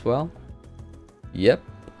is as well? Yep.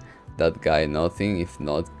 That guy nothing if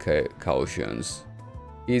not cautions.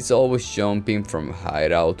 He's always jumping from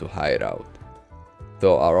hideout to hideout.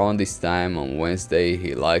 Though around this time on Wednesday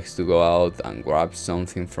he likes to go out and grab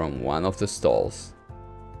something from one of the stalls.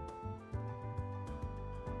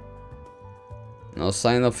 No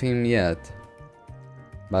sign of him yet,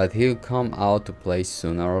 but he'll come out to play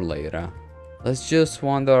sooner or later. Let's just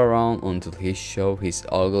wander around until he shows his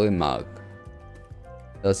ugly mug.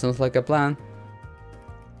 That sounds like a plan.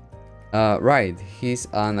 Right, he's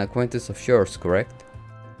an acquaintance of yours, correct?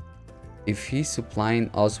 If he's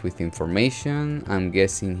supplying us with information, I'm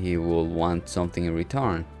guessing he will want something in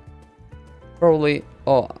return. Probably.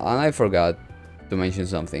 Oh, and I forgot to mention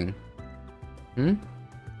something.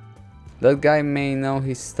 That guy may know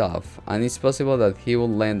his stuff, and it's possible that he will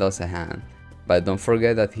lend us a hand. But don't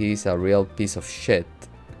forget that he is a real piece of shit.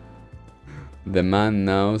 The man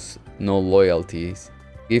knows no loyalties.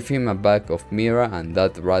 Give him a bag of Mira and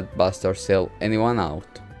that rat bastard sell anyone out.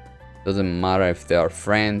 Doesn't matter if they are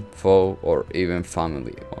friend, foe, or even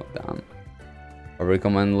family. Oh damn. I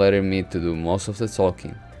recommend letting me to do most of the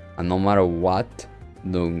talking. And no matter what,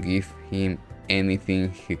 don't give him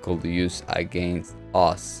anything he could use against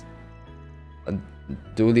us.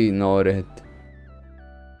 Duly noted.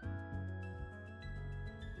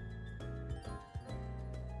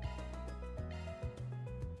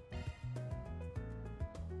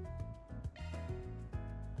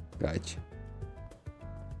 Gotcha.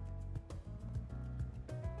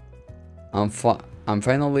 I'm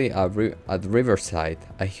finally at Riverside.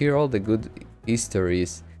 I hear all the good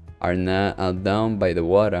histories are now down by the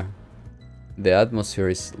water. The atmosphere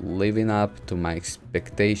is living up to my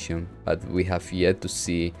expectation, but we have yet to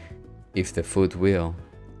see if the food will.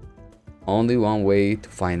 Only one way to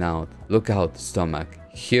find out. Look out, stomach.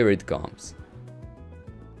 Here it comes.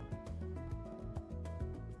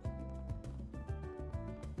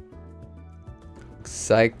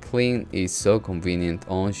 Cycling is so convenient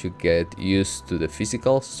once you get used to the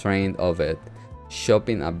physical strain of it.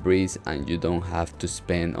 Shopping a breeze and you don't have to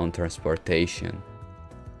spend on transportation.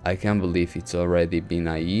 I can't believe it's already been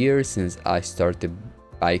a year since I started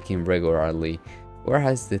biking regularly. Where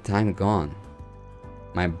has the time gone?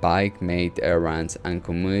 My bike made errands and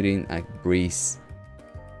commuting a breeze.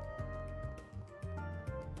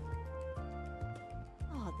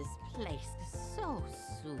 Oh, this place is so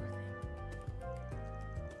soothing.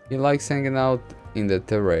 He likes hanging out in the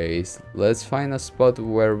terrace. Let's find a spot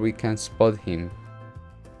where we can spot him.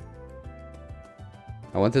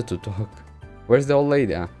 I wanted to talk. Where's the old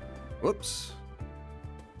lady? Whoops.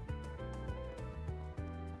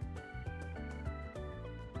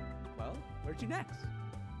 Well, where'd you next?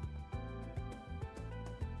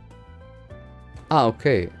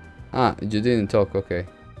 Okay. You didn't talk, okay.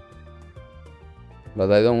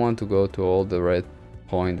 But I don't want to go to all the red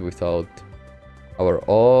point without our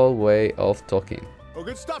old way of talking. Oh,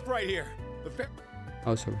 good stuff right here.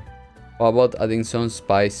 Oh, sorry. How about adding some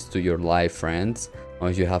spice to your life, friends?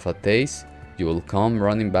 Once you have a taste, you will come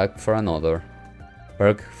running back for another.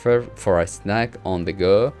 Perfect for a snack on the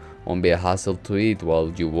go. Won't be a hassle to eat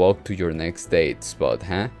while you walk to your next date spot,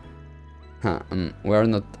 huh? We're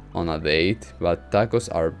not on a date, but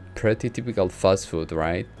tacos are pretty typical fast food,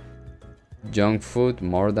 right? Junk food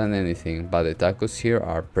more than anything, but the tacos here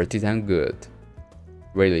are pretty damn good.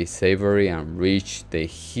 Really savory and rich, they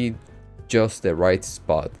hit just the right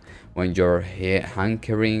spot when you're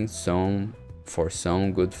hankering for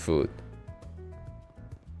some good food.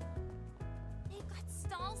 They've got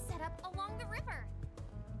stalls set up along the river.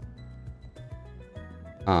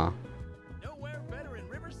 Nowhere better in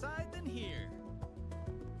Riverside than here.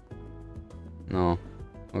 No.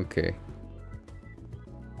 Okay.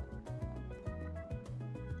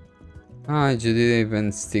 You didn't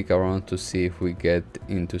even stick around to see if we get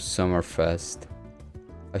into Summerfest.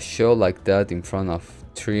 A show like that in front of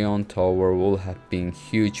Trion Tower would have been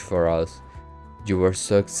huge for us. You were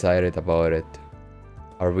so excited about it.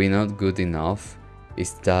 Are we not good enough?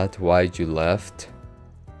 Is that why you left?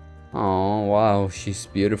 Oh wow, she's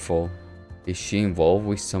beautiful. Is she involved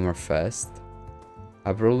with Summerfest?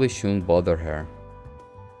 I probably shouldn't bother her.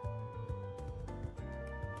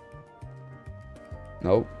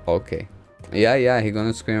 Nope, okay. Yeah, he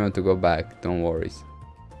gonna scream to go back, don't worry.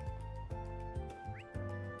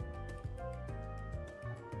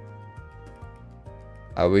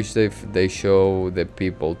 I wish they show the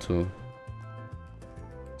people too.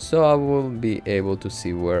 So I will be able to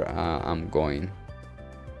see where I'm going.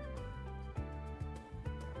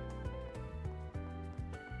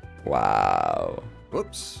 Wow.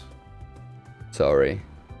 Whoops. Sorry.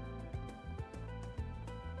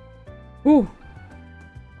 Whew.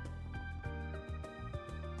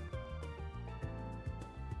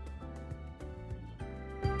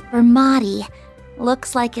 Vermati.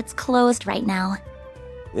 Looks like it's closed right now.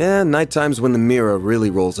 Yeah, nighttime's when the mirror really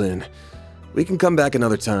rolls in. We can come back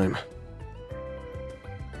another time.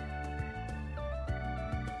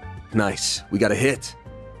 Nice, we got a hit.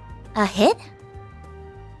 A hit?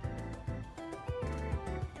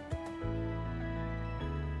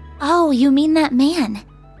 Oh, you mean that man.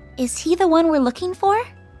 Is he the one we're looking for?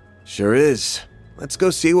 Sure is. Let's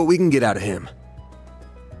go see what we can get out of him.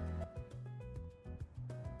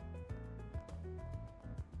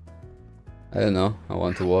 I don't know, I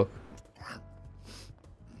want to walk.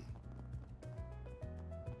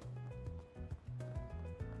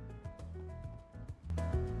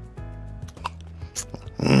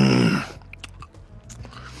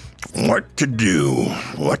 What to do?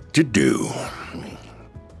 What to do?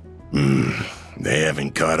 They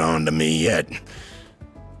haven't caught on to me yet.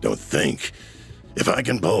 Don't think. If I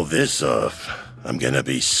can pull this off, I'm gonna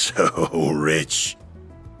be so rich.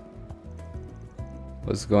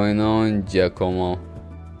 What's going on, Giacomo?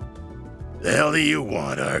 The hell do you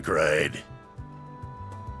want, Arktide?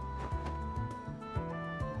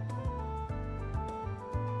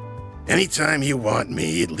 Anytime you want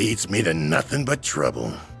me, it leads me to nothing but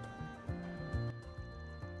trouble.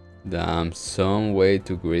 Damn, some way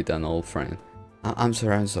to greet an old friend. I'm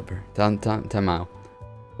sorry, I'm sorry. Time out.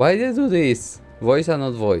 Why did they do this? Voice and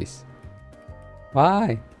not voice.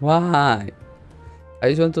 Why? Why? I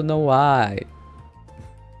just want to know why.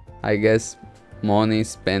 I guess money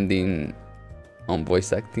spending on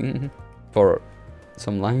voice acting for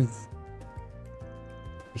some lines.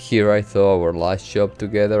 Here I thought our last job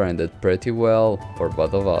together ended pretty well for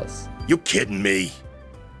both of us. You kidding me?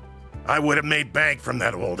 I would have made bank from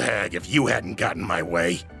that old hag if you hadn't gotten my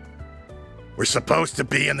way. We're supposed to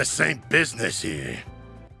be in the same business here.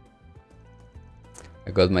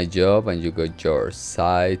 I got my job and you got yours.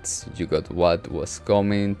 Sides, you got what was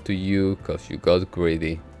coming to you cause you got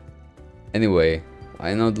greedy. Anyway,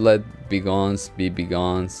 why not let bygones be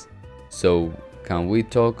bygones? So, can we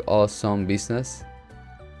talk awesome business?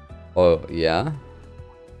 Oh, yeah?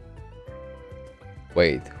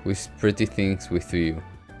 Wait, who's pretty things with you?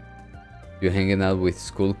 You hanging out with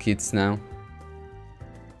school kids now?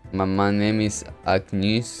 My name is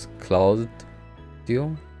EPICNESS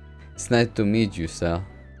Claudio. It's nice to meet you, sir.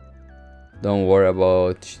 Don't worry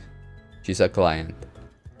about she's a client.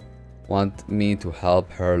 Want me to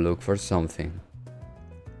help her look for something.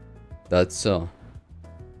 That's so.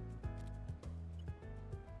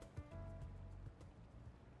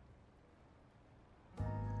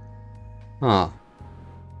 Huh.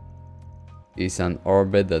 It's an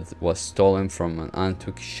orbit that was stolen from an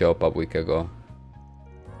antique shop a week ago.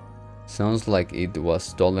 Sounds like it was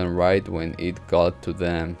stolen right when it got to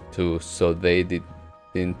them too, so they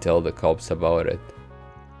didn't tell the cops about it.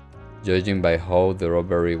 Judging by how the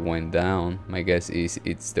robbery went down, my guess is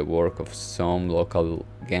it's the work of some local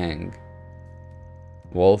gang.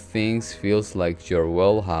 Well, things feels like your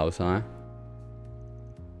wheelhouse, huh?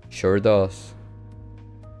 Sure does.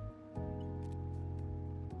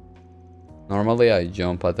 Normally I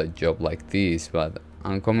jump at a job like this, but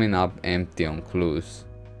I'm coming up empty on clues.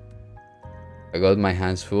 I got my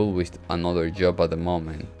hands full with another job at the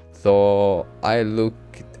moment, so I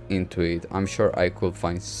looked into it. I'm sure I could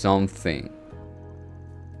find something.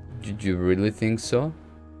 Did you really think so?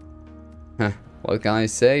 What can I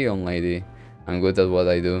say, young lady? I'm good at what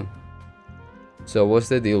I do. So what's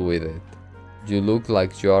the deal with it? You look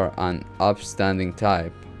like you're an upstanding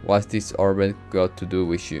type. What's this orbit got to do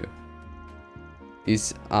with you?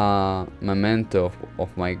 It's a memento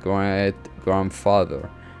of my great-grandfather.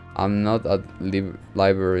 I'm not at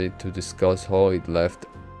liberty to discuss how it left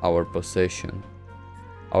our possession,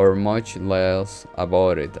 or much less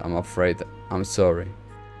about it, I'm afraid. I'm sorry.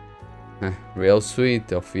 Real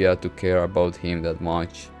sweet of you to care about him that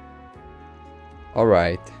much.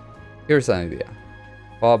 Alright, here's an idea.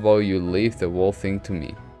 How about you leave the whole thing to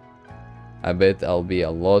me? I bet I'll be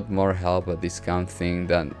a lot more help at this kind of thing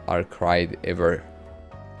than Arktide ever.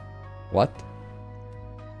 What?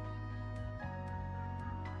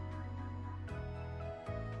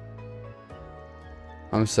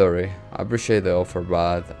 I'm sorry, I appreciate the offer,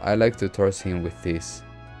 but I like to trust him with this.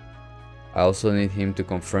 I also need him to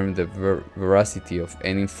confirm the veracity of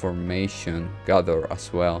any information gathered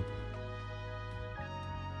as well.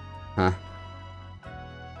 Huh.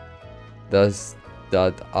 That's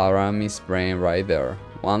that Aramis brain right there.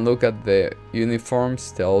 One look at the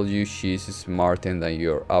uniforms tells you she's smarter than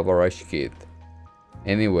your average kid.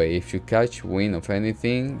 Anyway, if you catch wind of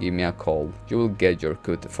anything, give me a call. You will get your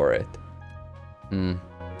cut for it.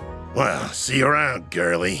 Well, see you around,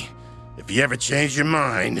 girlie. If you ever change your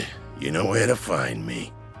mind, you know where to find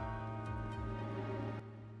me.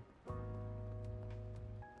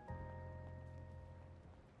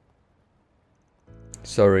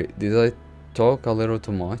 Sorry, did I talk a little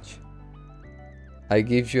too much? I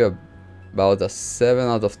give you about a 7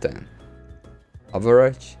 out of 10.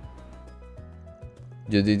 Average?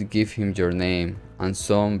 You did give him your name and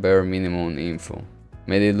some bare minimum info.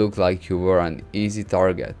 Made it look like you were an easy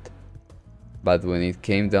target. But when it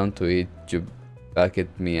came down to it, you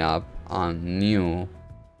backed me up and knew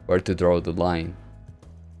where to draw the line.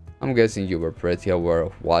 I'm guessing you were pretty aware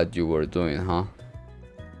of what you were doing, huh?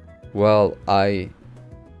 Well, I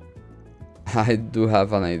do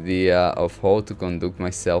have an idea of how to conduct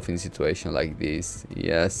myself in situations like this,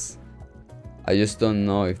 yes. I just don't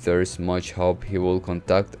know if there is much hope he will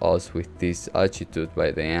contact us with this attitude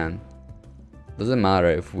by the end. Doesn't matter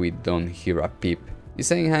if we don't hear a peep,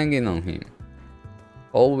 this ain't hanging on him.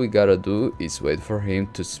 All we gotta do is wait for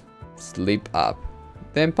him to slip up,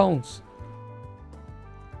 then pounce.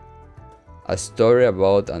 A story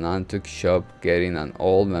about an antique shop getting an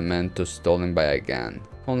old memento stolen by a gang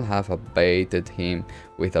couldn't have abated him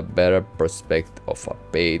with a better prospect of a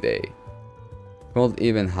payday. Couldn't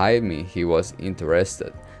even hide me he was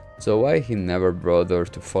interested, so why he never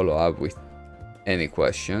bothered to follow up with any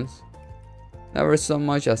questions? Never so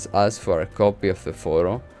much as ask for a copy of the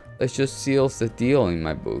photo, that just seals the deal in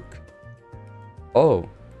my book. Oh,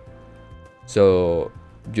 so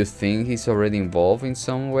you think he's already involved in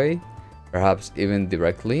some way? Perhaps even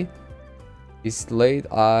directly? He's laid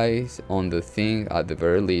eyes on the thing at the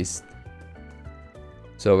very least.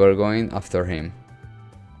 So we're going after him.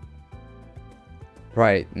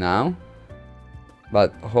 Right now?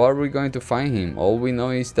 But how are we going to find him? All we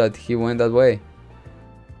know is that he went that way.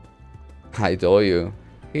 I told you,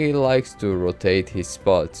 he likes to rotate his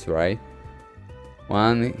spots, right?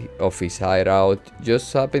 One of his hideout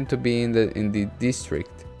just happened to be in the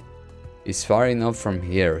district. It's far enough from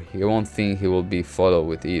here, he won't think he will be followed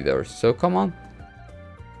with either, so come on.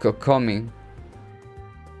 Coming.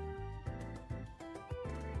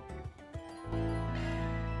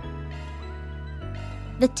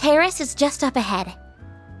 The terrace is just up ahead.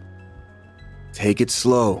 Take it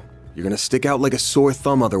slow. You're gonna stick out like a sore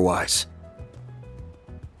thumb otherwise.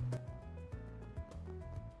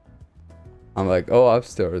 I'm like, oh,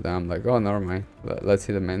 upstairs. Then I'm like, oh, never mind. Let's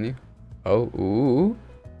see the menu. Oh, ooh.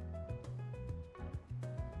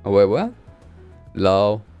 Oh, wait, what?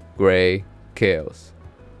 Low, gray, chaos.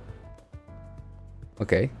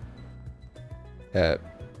 Okay.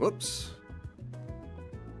 Whoops.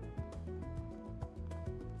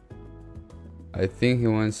 I think he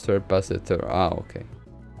went straight past the door. Ah, okay.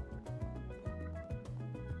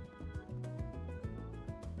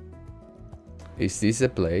 Is this a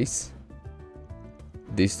place?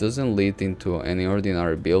 This doesn't lead into any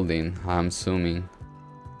ordinary building, I'm assuming.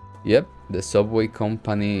 Yep, the subway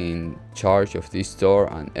company in charge of this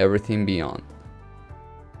store and everything beyond.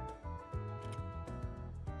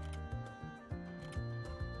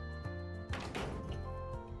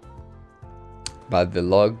 But the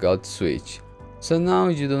lock got switched, so now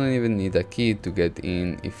you don't even need a key to get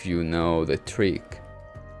in if you know the trick.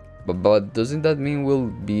 But doesn't that mean we'll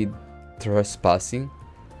be trespassing?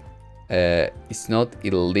 It's not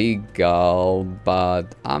illegal,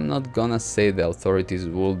 but I'm not gonna say the authorities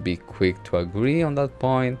will be quick to agree on that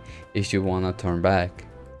point if you wanna turn back.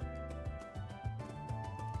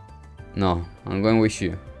 No, I'm going with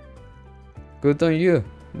you. Good on you.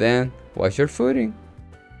 Then watch your footing.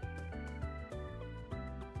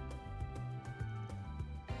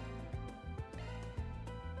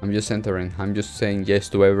 I'm just entering. I'm just saying yes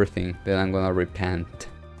to everything. Then I'm gonna repent.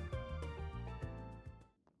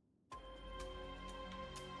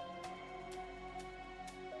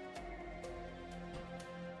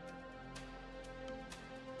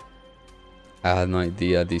 I had no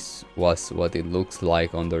idea this was what it looks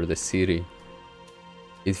like under the city.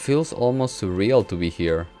 It feels almost surreal to be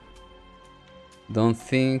here. Don't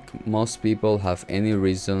think most people have any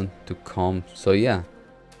reason to come, so yeah.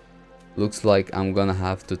 Looks like I'm gonna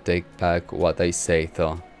have to take back what I say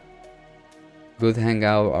though. Good hang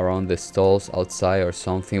out around the stalls outside or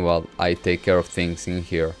something while I take care of things in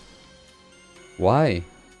here. Why?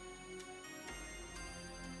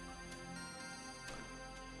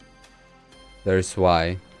 There's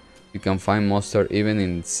why. You can find mustard even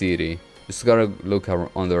in the city. Just gotta look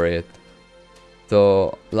under it.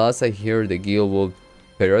 Though last I hear the guild will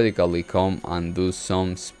periodically come and do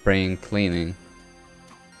some spring cleaning.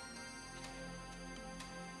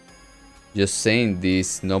 Just saying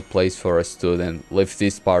this, no place for a student. Leave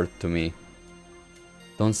this part to me.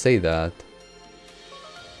 Don't say that.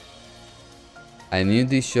 I knew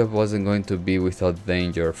this job wasn't going to be without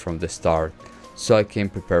danger from the start, so I came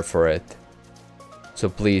prepared for it. So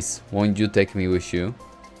please, won't you take me with you?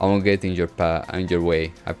 I won't get in your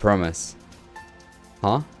way, I promise.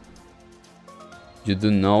 Huh? You do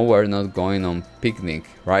know we're not going on picnic,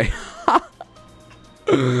 right?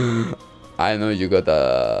 I know you got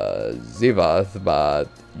a Zivath, but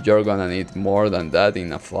you're gonna need more than that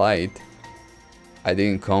in a flight. I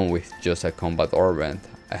didn't come with just a combat orbit.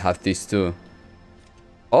 I have this too.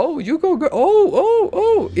 Oh, you go.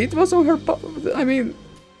 Oh! It was on her. I mean,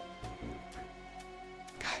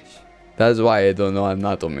 gosh, that's why I don't know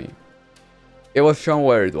anatomy. It was shown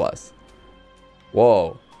where it was.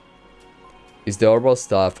 Whoa. It's the orbital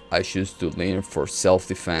staff I choose to learn for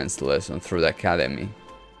self-defense lesson through the academy.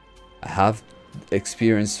 I have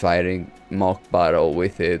experience fighting mock battle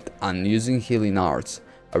with it and using healing arts.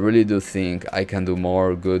 I really do think I can do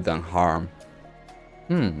more good than harm.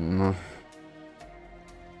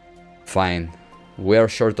 Fine, we are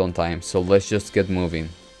short on time, so let's just get moving.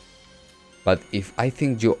 But if I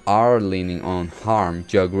think you are leaning on harm,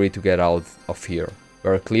 you agree to get out of here.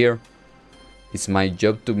 We're clear? It's my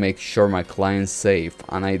job to make sure my client's safe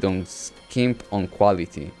and I don't skimp on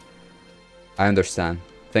quality. I understand.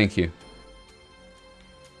 Thank you.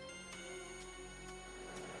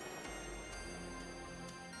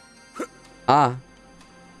 Ah.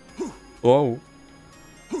 Whoa.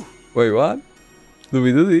 Wait, what? Do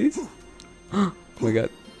we do this? Oh my god.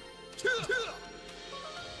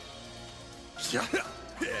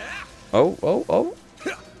 Oh.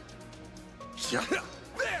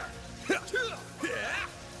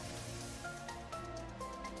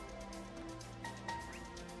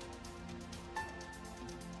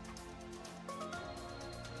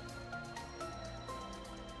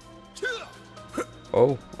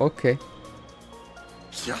 Oh, okay.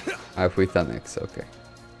 I have with an X, okay.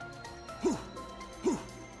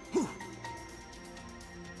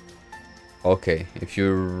 Okay, if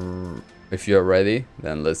you're ready,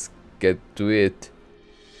 then let's get to it.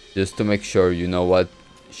 Just to make sure you know what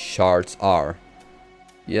shards are.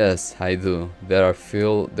 Yes, I do. They are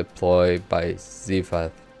field deployed by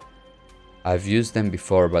Zivath. I've used them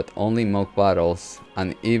before, but only mock battles,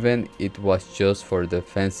 and even it was just for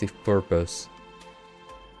defensive purpose.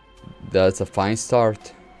 That's a fine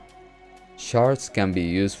start. Shards can be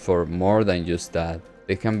used for more than just that.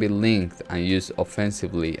 They can be linked and used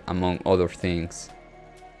offensively, among other things.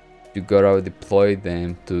 You gotta deploy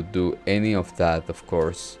them to do any of that, of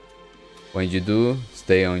course. When you do,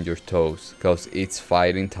 stay on your toes, cause it's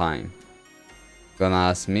fighting time. Gonna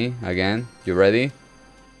ask me again? You ready?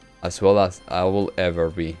 As well as I will ever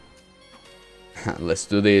be. Let's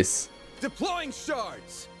do this. Deploying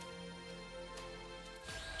shards!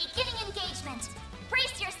 Beginning engagement.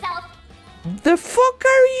 Brace yourself. The fuck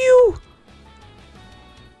are you?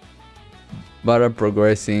 But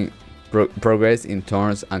progress in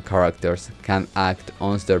turns and characters can act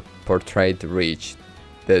once their portrait reach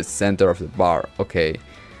the center of the bar. Okay.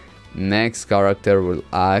 Next character will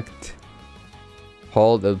act.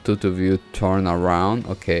 Hold L2 to view turn around.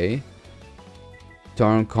 Okay.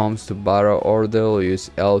 Turn comes to battle order.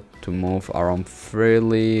 Use L to move around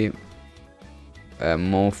freely.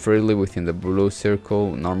 Move freely within the blue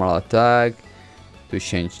circle. Normal attack. To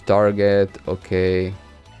change target. Okay.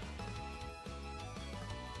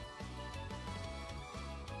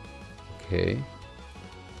 Okay.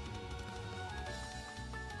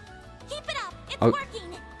 Keep it up. It's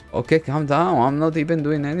working. Okay, calm down. I'm not even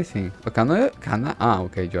doing anything. Can I? Ah,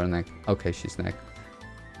 okay, you're neck. Okay, she's neck.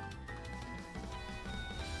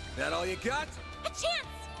 That all you got? A chance.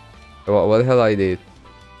 What the hell I did?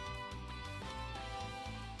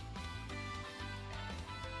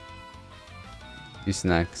 He's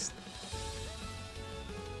next.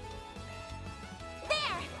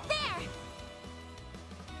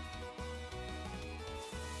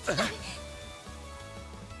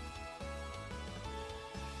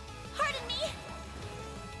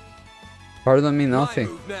 Pardon me,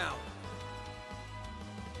 nothing.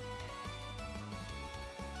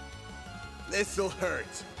 This'll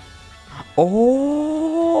hurt.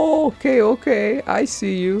 Oh, okay, I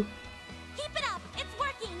see you. Keep it up, it's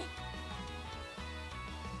working.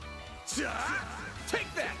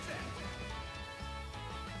 Take that.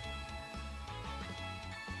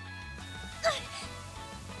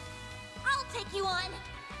 I'll take you on.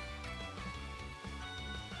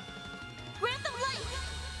 Random light.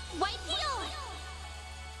 White heel.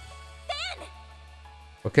 Then.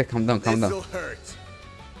 Okay, calm down. This'll hurt.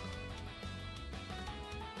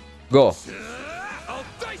 Go. I'll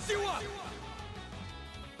dice you up.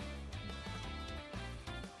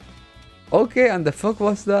 Okay, and the fuck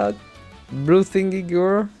was that? Blue thingy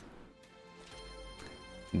girl?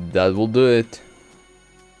 That will do it.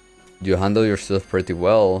 You handle yourself pretty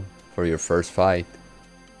well for your first fight.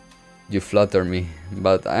 You flatter me,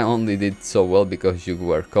 but I only did so well because you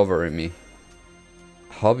were covering me.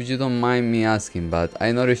 Hope you don't mind me asking, but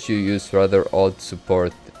I noticed you use rather odd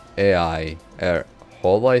support AI.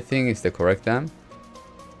 Holo, I think is the correct name?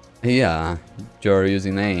 Yeah, you're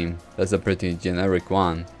using AIM. That's a pretty generic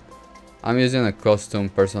one. I'm using a custom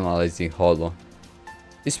personalizing holo.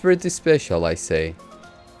 It's pretty special, I say.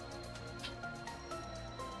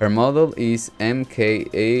 Her model is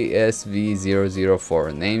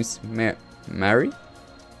MKASV004. Name's Mary?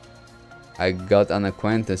 I got an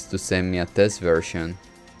acquaintance to send me a test version.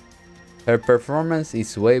 Her performance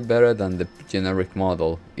is way better than the generic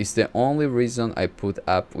model. It's the only reason I put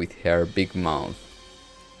up with her big mouth.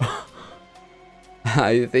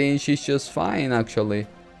 I think she's just fine, actually.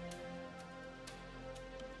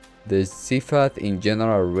 The Sifat in general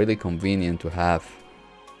are really convenient to have.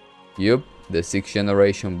 Yup, the 6th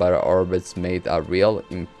generation battle orbits made a real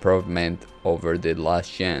improvement over the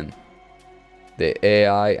last gen. The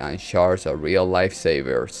AI and shards are real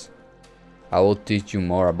lifesavers. I will teach you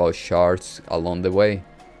more about shards along the way.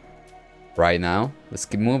 Right now, let's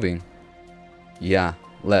keep moving. Yeah,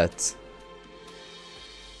 let's.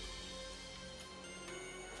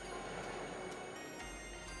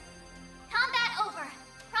 Combat over.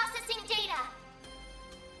 Processing data.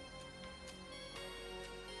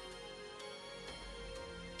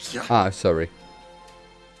 Ah, sorry.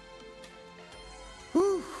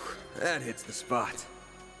 Whew, that hits the spot.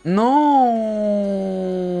 No,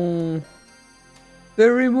 they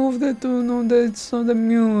removed the tune on the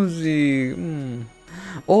music.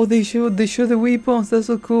 Oh, they show the weapons. That's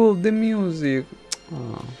so cool. The music.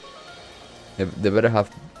 Oh. They better have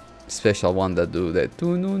special one that do that.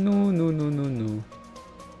 No.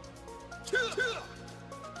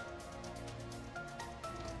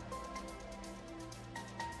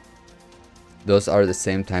 Those are the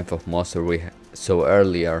same type of monster we saw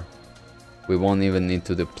earlier. We won't even need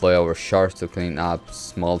to deploy our shards to clean up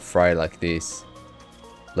small fry like this.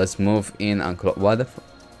 Let's move in and what the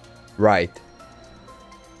right.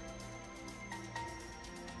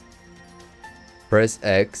 Press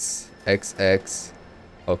X, XX.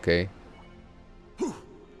 Okay.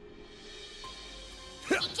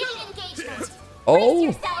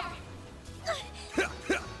 Oh!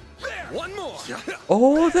 One more.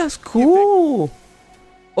 Oh, that's cool!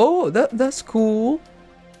 Oh, that's cool!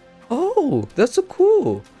 Oh, that's so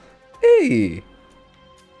cool! Hey!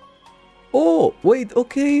 Oh, wait,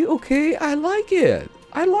 okay, I like it!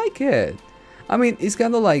 I mean, it's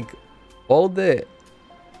kind of like all the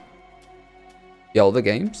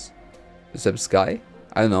games, except Sky.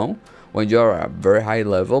 I don't know, when you're at a very high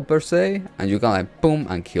level per se, and you can like boom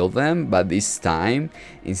and kill them, but this time,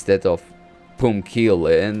 instead of boom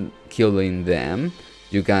killing them,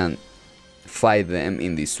 you can fight them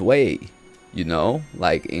in this way. You know,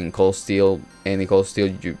 like in Cold Steel, any Cold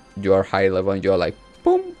Steel, you are high level and you're like,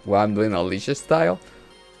 boom, well, I'm doing a leash style,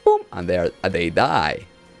 boom, and they die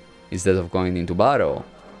instead of going into battle,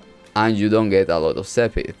 and you don't get a lot of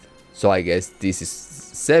Sepith. So I guess this is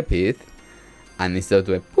Sepith, and instead of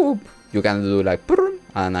doing poop, you can do like boom,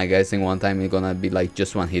 and I guess in one time it's gonna be like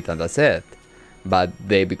just one hit and that's it. But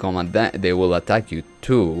they they will attack you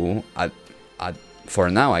too. For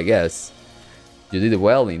now, I guess you did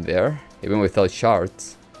well in there, even without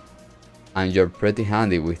shards, and you're pretty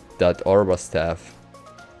handy with that Orba staff.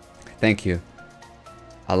 Thank you.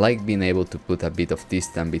 I like being able to put a bit of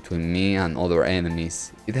distance between me and other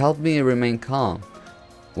enemies. It helped me remain calm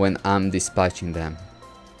when I'm dispatching them.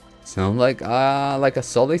 Sounds like a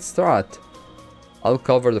solid strat. I'll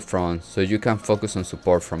cover the front so you can focus on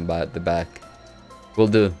support from the back. Will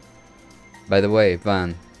do. By the way,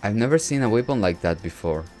 Van, I've never seen a weapon like that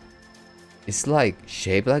before. It's like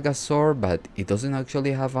shaped like a sword, but it doesn't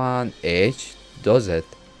actually have an edge, does it?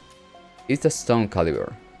 It's a stone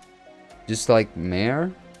caliber. Just like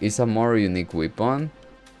Mare, it's a more unique weapon.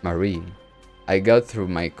 Marie, I got through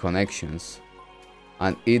my connections,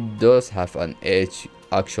 and it does have an edge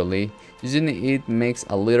actually. Using it makes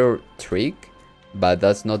a little trick, but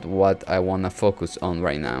that's not what I wanna focus on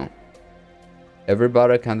right now.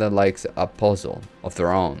 Everybody kinda likes a puzzle of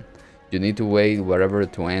their own. You need to wait wherever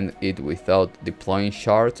to end it without deploying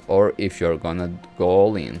shards, or if you're gonna go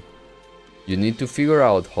all in. You need to figure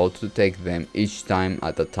out how to take them each time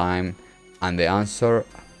at a time, and the answer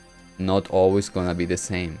not always gonna be the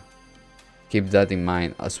same. Keep that in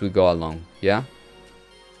mind as we go along, yeah?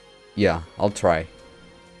 Yeah, I'll try.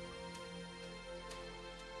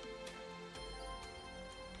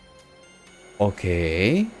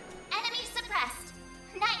 Okay. Enemy suppressed.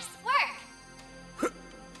 Nice work.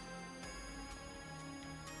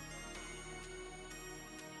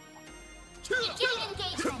 Begin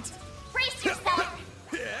engagement.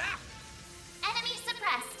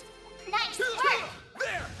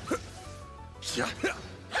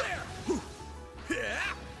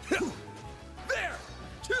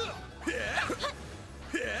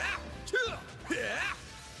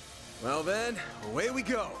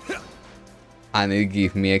 we go. And it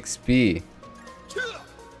gives me XP.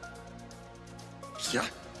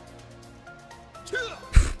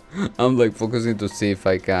 I'm like focusing to see if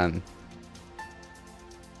I can.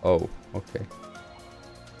 Oh, okay.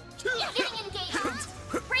 Getting engagement.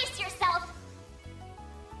 Brace yourself.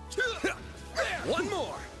 One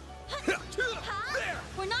more. Huh?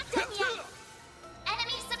 We're not done yet.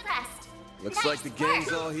 Enemy suppressed. Looks Nice like the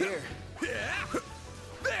gang's work. all here.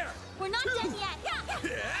 We're not done yet.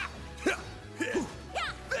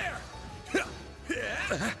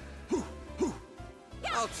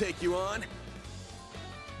 I'll take you on.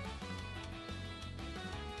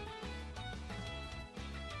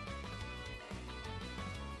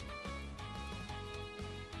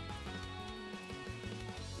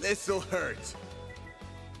 This'll hurt.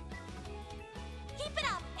 Keep it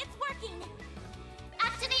up. It's working.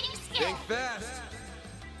 Activating skill. Think fast.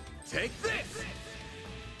 Take this.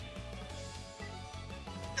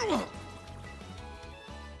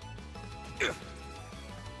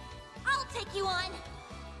 I'll take you on.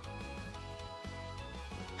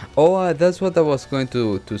 Oh, that's what I was going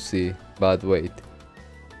to see. But wait.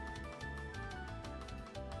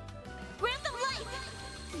 Random life.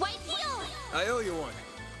 White heal. I owe you one.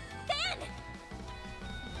 Then.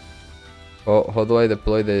 Oh, how do I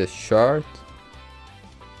deploy the shard?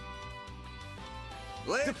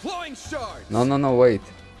 Deploying shard. No, wait.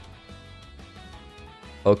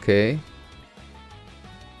 Okay.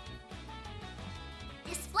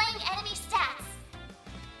 Displaying enemy stats.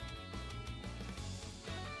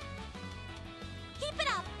 Keep it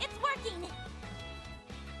up. It's working.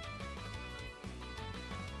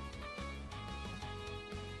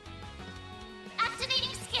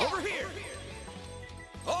 Activating skill. Over here.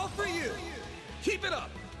 All for you. Keep it up.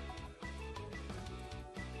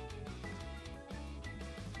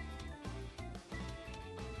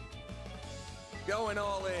 Going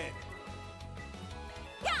all in.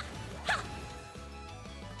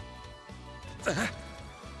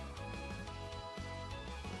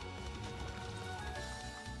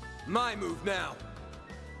 My move now.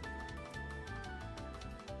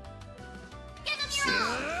 Give him your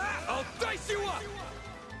all. I'll dice you up.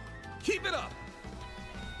 Keep it up.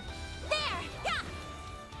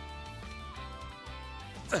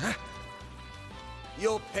 There.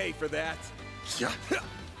 You'll pay for that.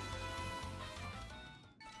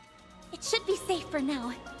 It should be safe for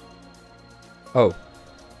now. Oh.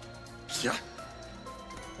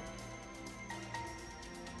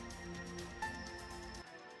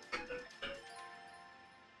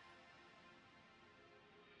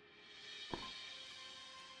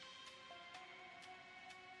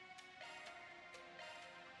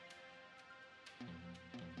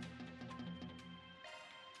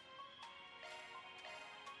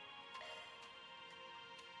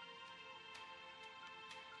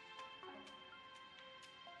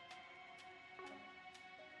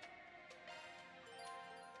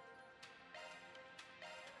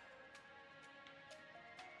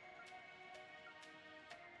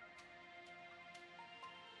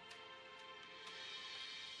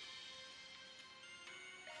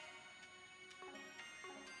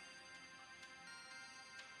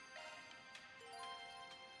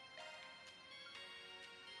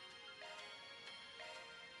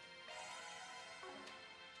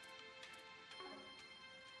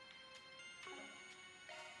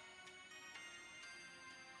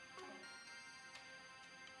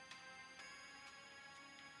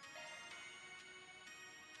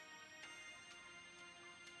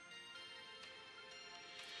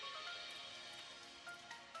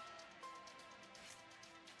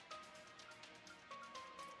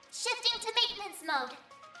 Shifting to maintenance mode.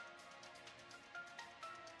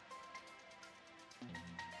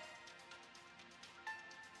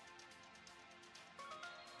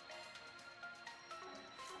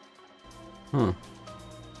 Huh.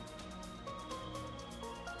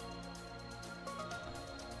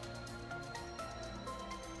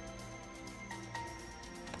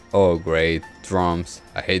 Oh great, drums.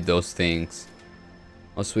 I hate those things.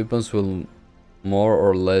 Most weapons will more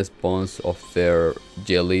or less bounce off their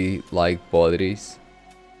jelly-like bodies,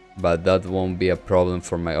 but that won't be a problem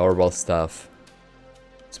for my orbital staff.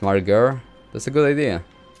 Smart girl, that's a good idea.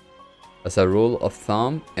 As a rule of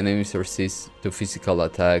thumb, enemies resist to physical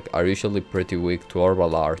attack are usually pretty weak to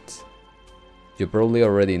orbital arts. You probably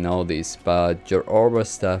already know this, but your orbital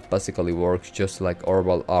staff basically works just like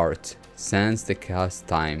orbital arts, sans the cast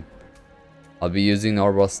time. I'll be using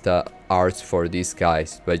orbital arts for these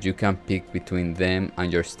guys, but you can pick between them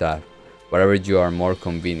and your staff, whatever you are more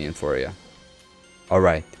convenient for you.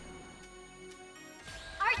 Alright.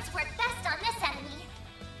 Arts work best on this enemy.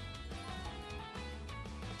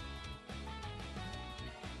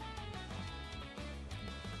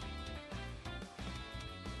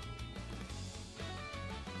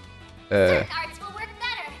 Arts will work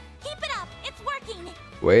better. Keep it up. It's working.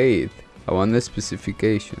 Wait, I want the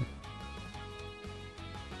specification.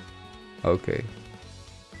 Okay.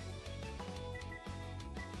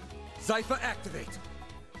 Zypher activate.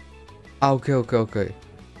 Okay.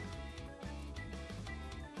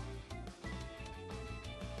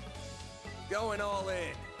 Going all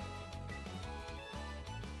in.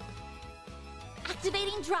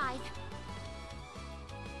 Activating drive.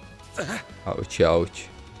 Ouch.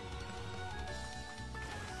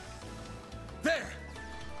 There.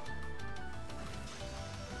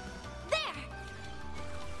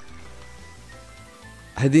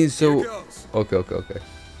 I think so. Here goes. Okay.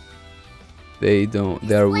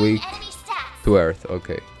 They're weak to earth.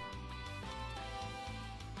 Okay.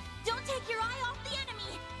 Don't take your eye off the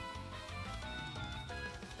enemy.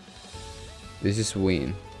 This is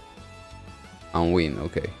win. And win,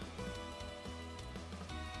 okay.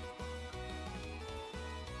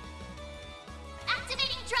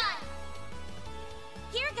 Activating drive.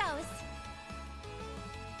 Here goes.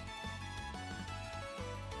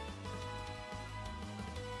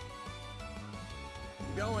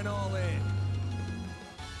 Going all in.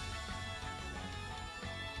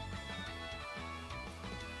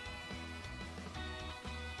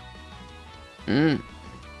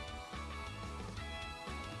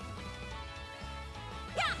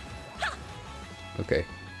 Okay.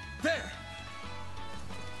 There.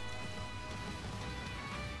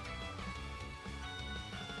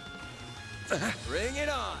 Bring it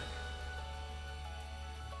on.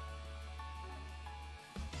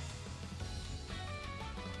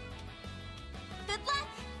 Good luck.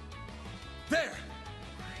 There.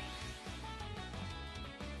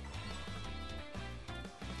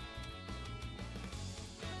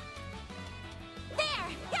 There.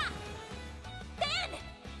 Yeah. Then.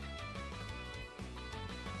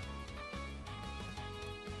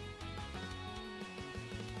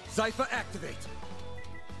 Zypher activate.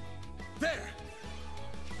 There.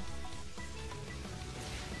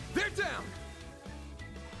 They're down.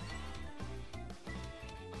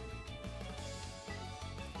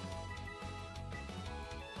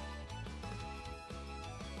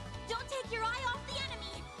 Don't take your eye off the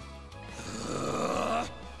enemy.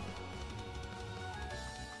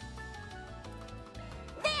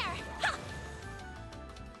 There. Ha.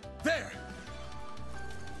 There.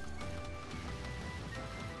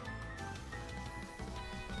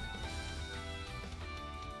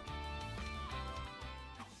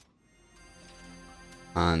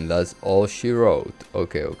 And that's all she wrote.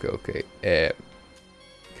 Okay.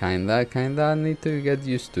 Kinda need to get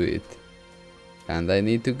used to it. And I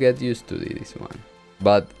need to get used to this one.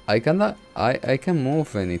 But I can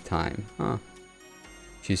move anytime. Huh.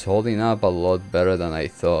 She's holding up a lot better than I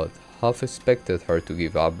thought. Half expected her to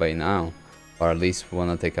give up by now. Or at least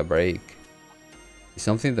wanna take a break. Is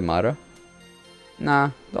something the matter?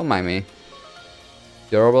 Nah, don't mind me.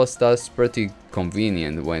 The orbital stat's pretty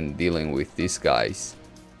convenient when dealing with these guys.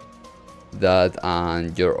 That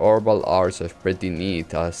and your orbital arts are pretty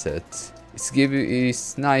neat assets.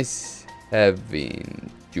 It's nice having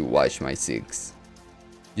you watch my six.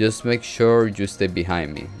 Just make sure you stay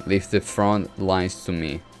behind me. Leave the front lines to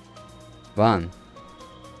me. Van.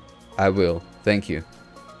 I will. Thank you.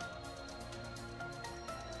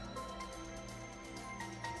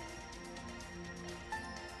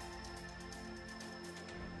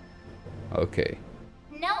 Okay.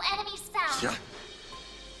 No enemies found.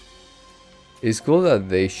 It's cool that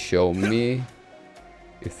they show me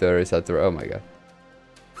if there is a threat. Oh my god.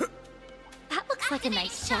 That looks like a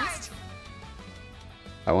nice chest.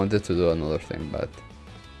 I wanted to do another thing, but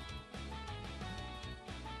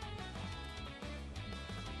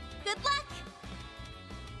Good luck.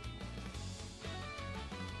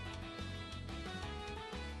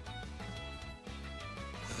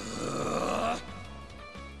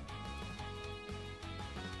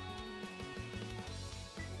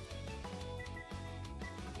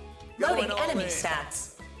 Loading enemy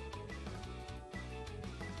stats.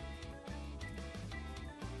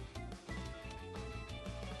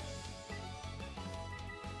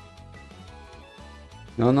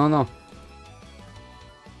 no.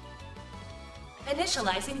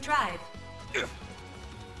 Initializing drive.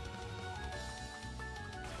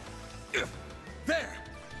 There. There.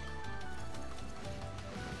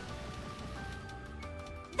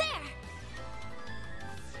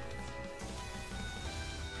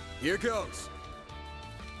 Here goes.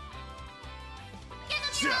 Give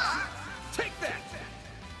it your all. Take that.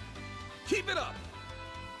 Keep it up.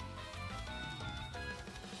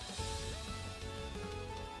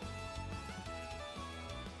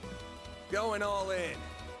 Going all in.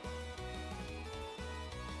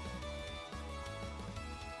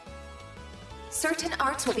 Certain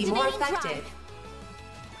arts will be more effective.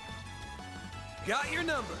 Got your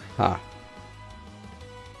number. Ha.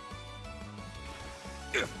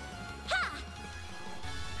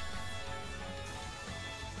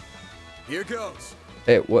 Here goes.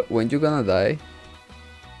 Hey, when you gonna die?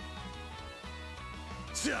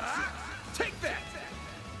 Take that.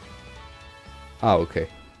 Ah, okay.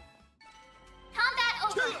 Combat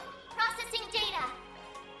over. Processing data.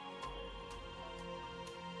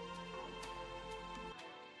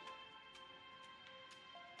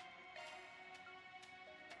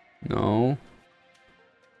 No.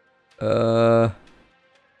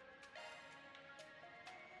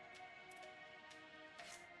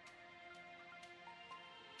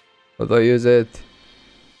 How do I use it?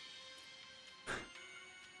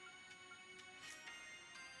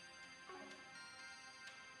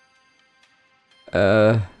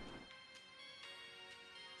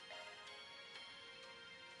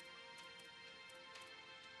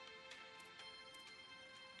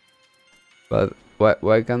 But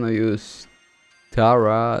why can't I use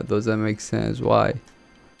Tara? Doesn't make sense. Why?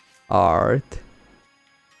 Art.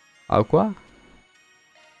 Aqua?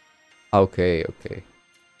 Okay, okay.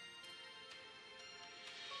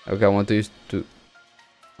 Okay, I want to use to.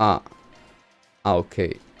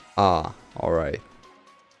 Okay. Alright.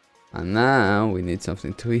 And now we need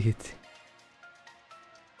something to eat.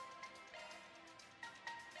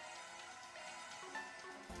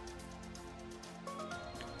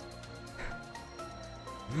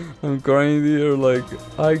 I'm crying here, like,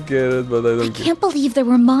 I get it, but I don't I can't believe there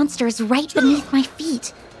were monsters right beneath my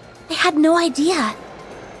feet. I had no idea.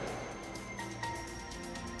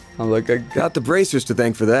 I'm like, I got the bracers to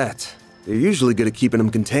thank for that. They're usually good at keeping them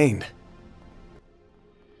contained.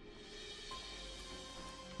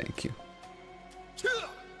 Thank you.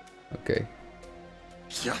 Okay.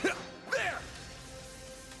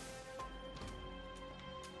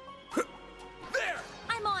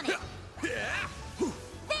 I'm on it.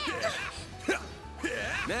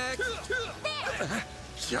 Next.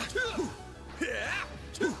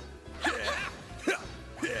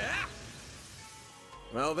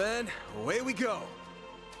 Well then, away we go.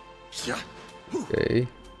 Okay.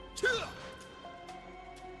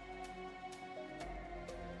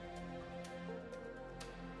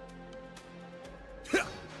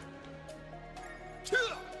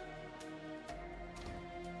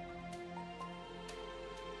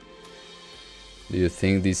 Do you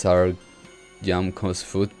think these are Giacomo's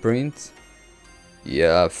footprints?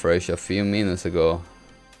 Yeah, fresh a few minutes ago.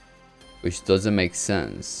 Which doesn't make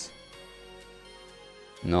sense.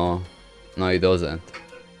 No, it doesn't.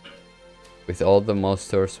 With all the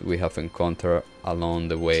monsters we have encountered along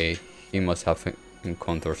the way, he must have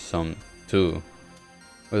encountered some too.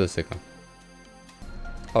 Wait a second.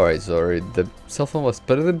 Alright, sorry, the cell phone was...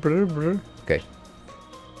 Okay.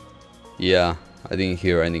 Yeah, I didn't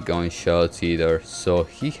hear any gunshots either, so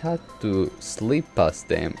he had to slip past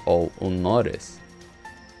them all unnoticed.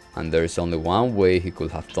 And there's only one way he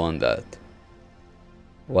could have done that.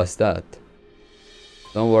 What's that?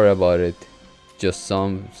 Don't worry about it, just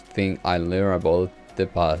something I learned about the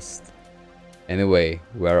past. Anyway,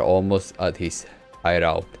 we're almost at his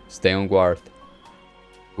hideout. Stay on guard.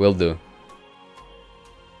 Will do.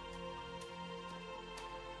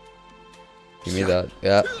 Give me that.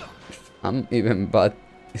 Yeah, I'm even bad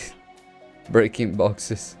breaking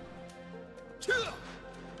boxes.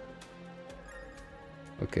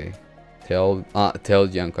 Okay, tell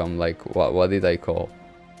Giacomo, like, what did I call?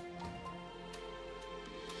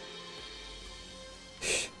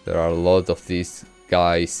 There are a lot of these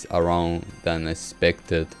guys around than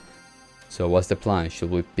expected. So what's the plan? Should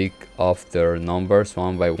we pick off their numbers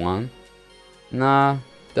one by one? Nah,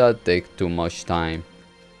 that'd take too much time.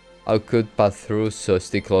 I could pass through, so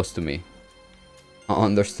stay close to me.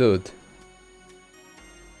 Understood.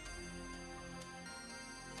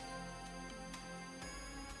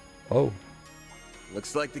 Oh.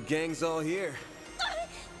 Looks like the gang's all here.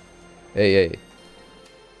 Hey.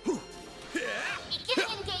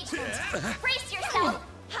 Beginning engagement. Brace yourself.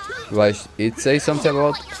 Do it say something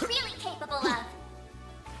about... What you're really capable of.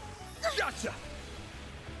 Gotcha.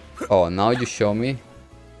 Oh, now you show me?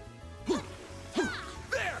 There.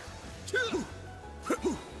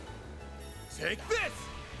 Take this.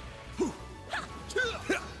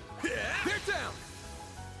 They're down.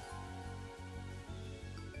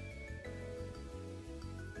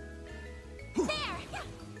 There.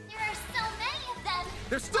 There are so many of them.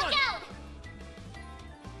 They're stunned. Look out.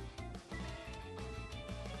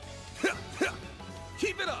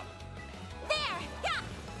 Keep it up. There.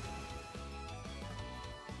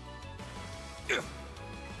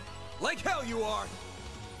 Like hell you are.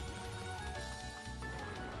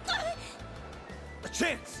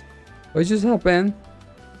 chance. What just happened?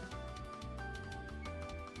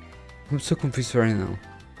 I'm so confused right now.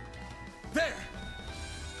 There.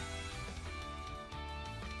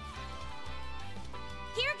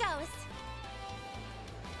 Here goes.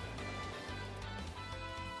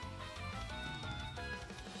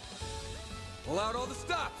 Pull out all the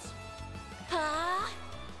stops. Huh?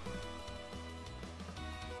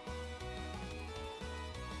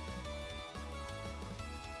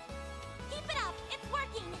 Keep it up. It's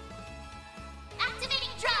working.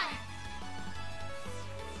 Activating drive.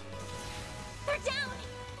 They're down.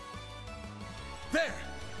 There.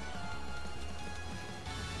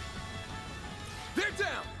 They're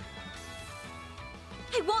down.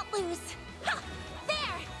 I won't lose. Ha!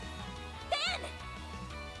 There. Then.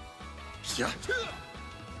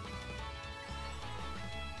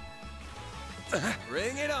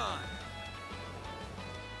 Bring it on.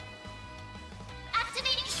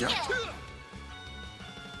 Activating skill.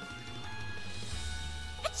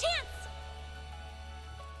 A chance.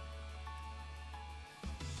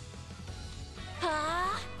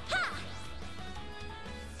 Ha!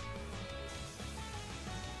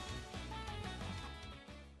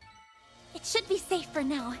 It should be safe for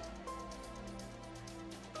now.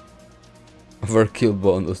 Overkill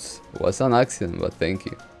bonus was an accident, but thank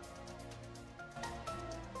you.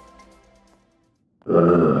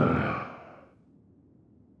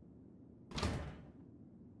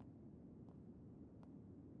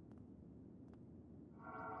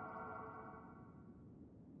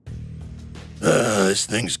 This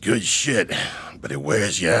thing's good shit, but it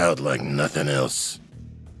wears you out like nothing else.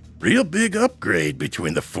 Real big upgrade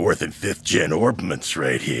between the 4th and 5th gen orbments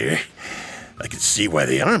right here. I could see why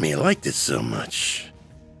the army liked it so much.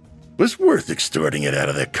 Was worth extorting it out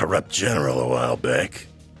of that corrupt general a while back.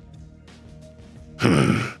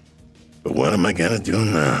 But what am I gonna do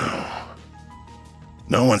now?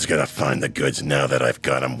 No one's gonna find the goods now that I've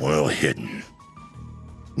got them well hidden.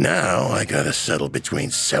 Now I gotta settle between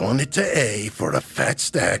selling it to A for a fat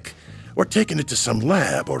stack or taking it to some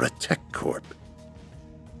lab or a tech corp.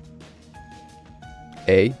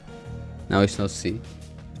 A? Now it's not C.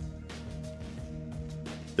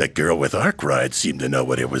 That girl with Arktide seemed to know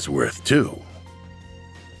what it was worth too.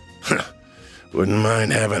 Wouldn't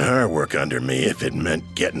mind having her work under me if it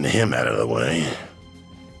meant getting him out of the way.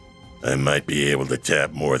 I might be able to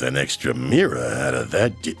tap more than extra Mira out of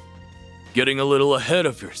that Getting a little ahead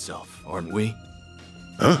of yourself, aren't we?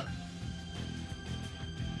 Huh?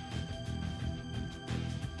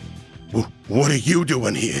 What are you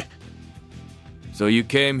doing here? So you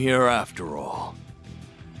came here after all.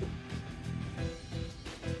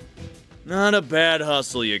 Not a bad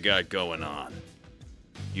hustle you got going on.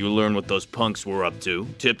 You learned what those punks were up to,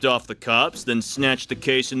 tipped off the cops, then snatched the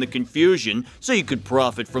case in the confusion so you could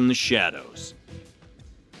profit from the shadows.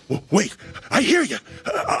 Wait, I hear you.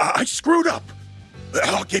 I screwed up.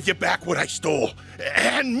 I'll give you back what I stole.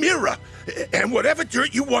 And Mira. And whatever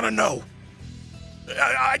dirt you want to know.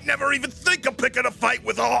 I'd never even think of picking a fight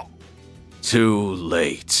with all. Too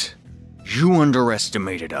late. You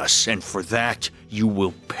underestimated us, and for that, you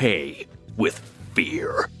will pay with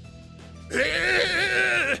fear.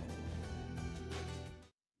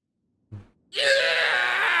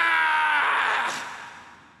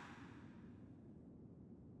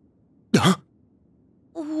 Huh?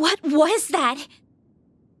 What was that?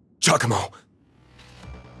 Giacomo.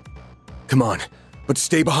 Come on, but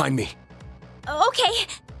stay behind me. Okay.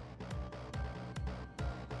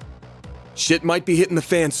 Shit might be hitting the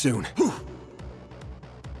fan soon.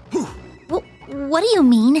 What do you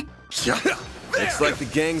mean? Looks like the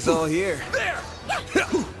gang's all here.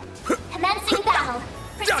 Commencing battle.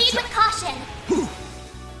 Proceed with caution.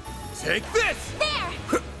 Take this! There!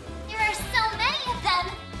 There are so many of them!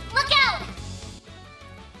 Look out!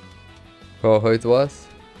 Oh, how it was?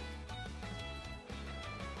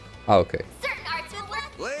 Ah, okay. Certain arts will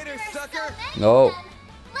work. Later, sucker! No,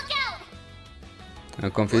 Look out!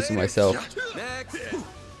 I'm confusing myself. Next!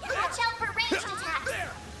 Watch out for ranged attacks.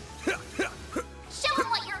 Show them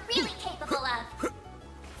what you're really capable of.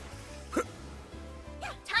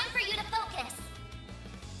 Time for you to focus.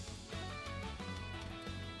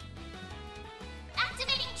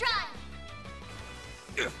 Activating drive.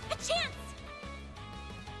 A chance.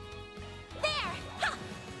 There. Ha.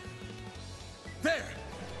 There!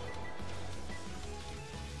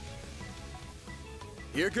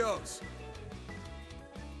 Here goes.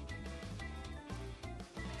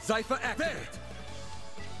 Zypha activate.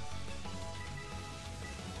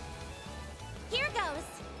 Here goes.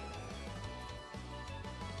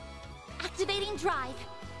 Activating drive.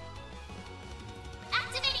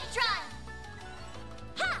 Activating drive.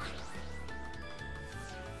 Ha!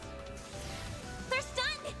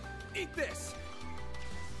 Take this!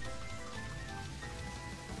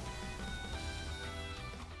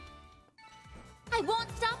 I won't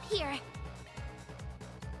stop here.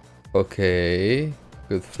 Okay,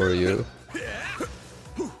 good for you.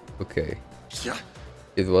 Okay.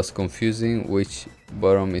 It was confusing which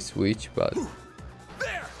bottom is which, but...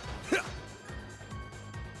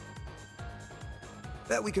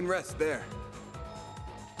 Bet we can rest there.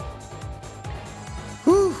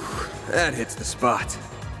 Whew, that hits the spot.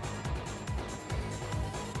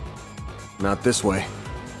 Not this way.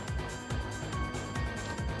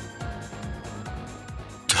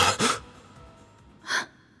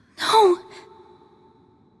 No!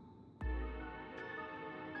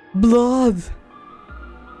 Blood!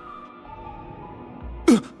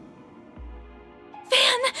 Van!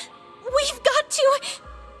 We've got to!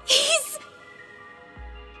 He's...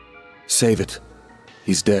 Save it.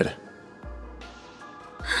 He's dead.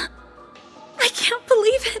 I can't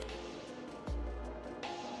believe it!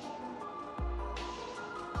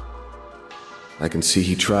 I can see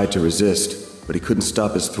he tried to resist, but he couldn't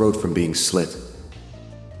stop his throat from being slit.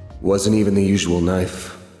 Wasn't even the usual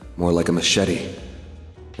knife, more like a machete.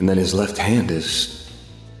 And then his left hand is...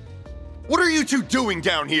 What are you two doing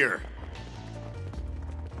down here?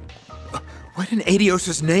 What in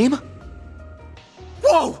Adios' name?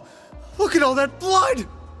 Whoa! Look at all that blood!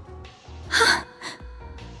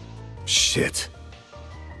 Shit.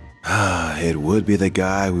 It would be the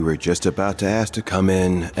guy we were just about to ask to come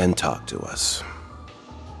in and talk to us.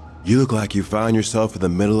 You look like you found yourself in the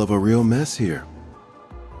middle of a real mess here.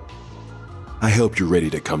 I hope you're ready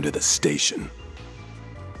to come to the station.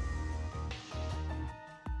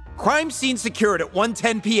 Crime scene secured at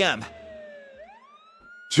 1:10 p.m.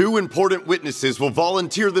 2 important witnesses will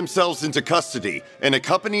volunteer themselves into custody and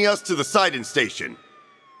accompany us to the Sidon station.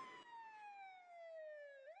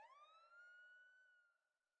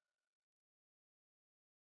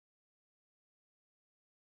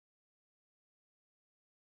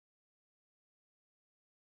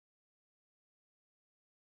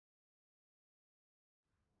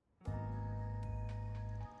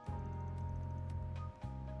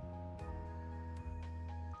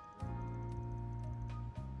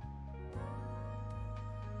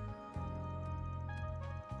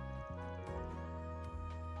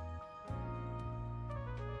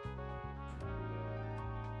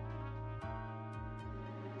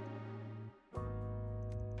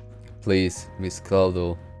 Please, Miss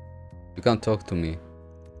Claudio, you can talk to me.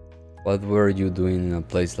 What were you doing in a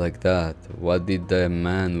place like that? What did the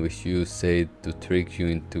man with you say to trick you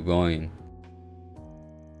into going?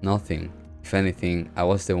 Nothing. If anything, I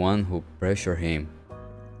was the one who pressured him.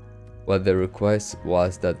 What the request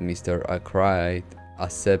was that Mr. Arktide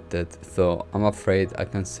accepted, though I'm afraid I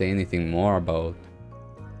can't say anything more about.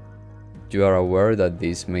 You are aware that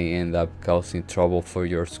this may end up causing trouble for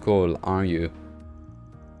your school, aren't you?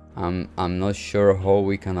 I'm not sure how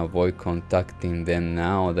we can avoid contacting them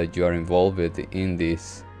now that you are involved in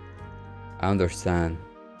this. I understand.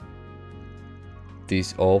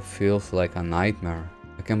 This all feels like a nightmare.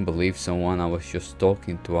 I can't believe someone I was just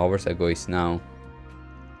talking 2 hours ago is now.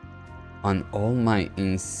 And all my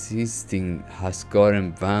insisting has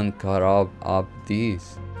gotten Van caught up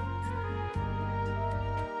this.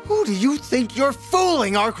 Who do you think you're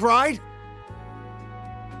fooling, Arktide?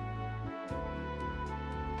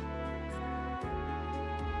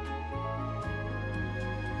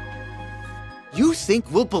 You think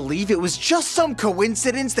we'll believe it was just some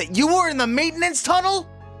coincidence that you were in the maintenance tunnel?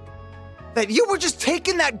 That you were just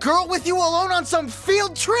taking that girl with you alone on some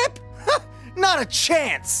field trip? Not a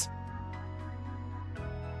chance!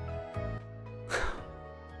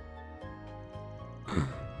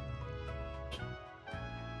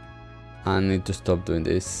 I need to stop doing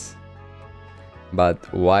this. But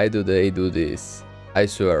why do they do this? I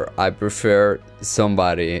swear, I prefer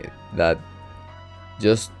somebody that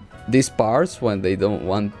just these parts when they don't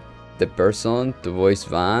want the person to voice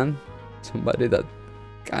Van. Somebody that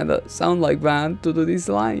kinda sound like Van to do these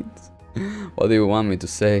lines. What do you want me to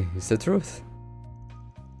say? It's the truth.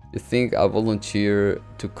 You think I volunteer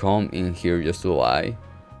to come in here just to lie?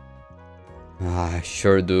 I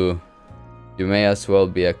sure do. You may as well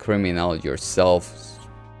be a criminal yourself,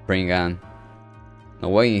 Springan. No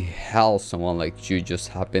way in hell someone like you just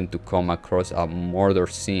happened to come across a murder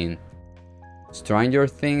scene. Stranger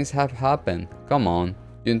things have happened. Come on,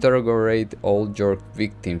 you interrogate all your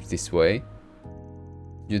victims this way.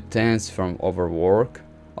 You tense from overwork?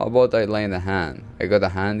 How about I lend a hand? I got a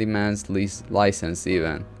handyman's license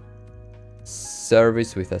even.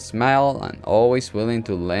 Service with a smile and always willing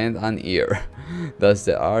to lend an ear. That's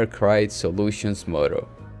the Arktide Solutions motto.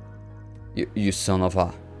 You son of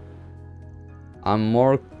a... I'm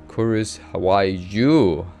more curious why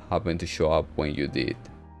you happened to show up when you did.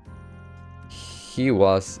 He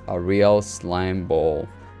was a real slime ball,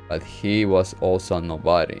 but he was also a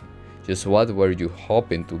nobody. Just what were you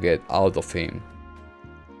hoping to get out of him?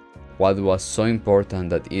 What was so important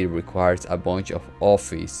that it requires a bunch of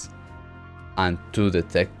office and 2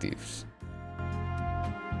 detectives?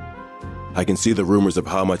 I can see the rumors of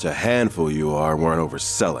how much a handful you are weren't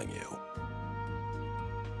overselling you.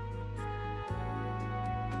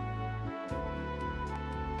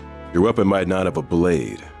 Your weapon might not have a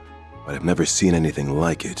blade, but I've never seen anything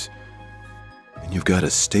like it. And you've got a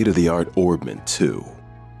state-of-the-art orbment, too.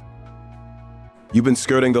 You've been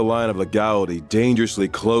skirting the line of legality dangerously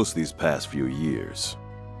close these past few years.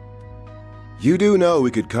 You do know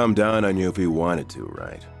we could come down on you if we wanted to,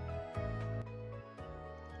 right?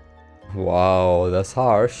 Wow, that's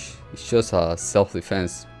harsh. It's just a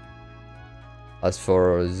self-defense. As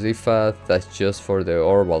for Zifat, that's just for the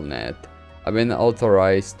orbital net. I've been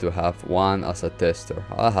authorized to have one as a tester,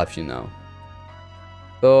 I'll have you know.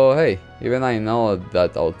 So hey, even I know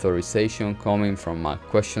that authorization coming from a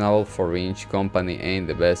questionable foreign company ain't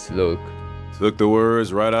the best look. Took the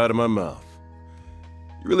words right out of my mouth.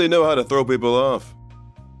 You really know how to throw people off.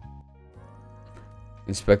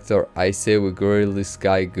 Inspector, I say we grill this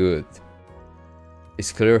guy good.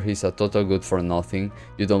 It's clear he's a total good for nothing.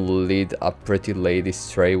 You don't lead a pretty lady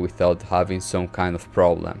stray without having some kind of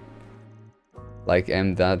problem. Like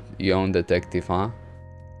that young detective, huh?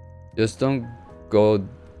 Just don't go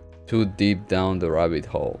too deep down the rabbit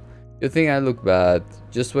hole. You think I look bad?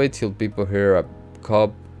 Just wait till people hear a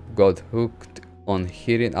cop got hooked on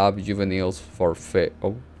hitting up juveniles for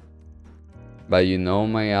oh. But you know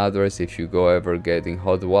my address if you go ever getting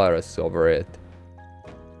hot waters over it.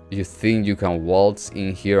 You think you can waltz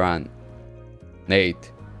in here and...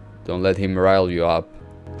 Nate, don't let him rile you up.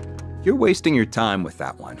 You're wasting your time with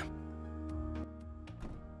that one.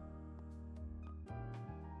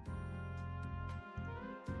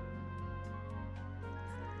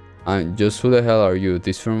 And just who the hell are you?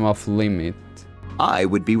 This firm off limit? I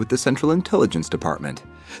would be with the Central Intelligence Department,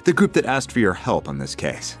 the group that asked for your help on this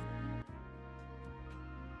case.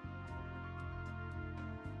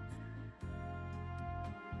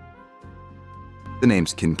 The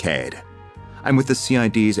name's Kincaid. I'm with the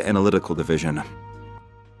CID's Analytical Division.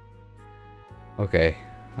 Okay,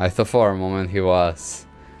 I thought for a moment he was...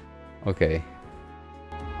 Okay.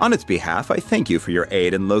 On its behalf, I thank you for your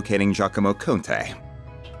aid in locating Giacomo Conte.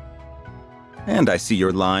 And I see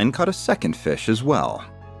your line caught a second fish as well.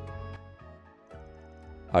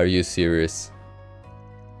 Are you serious?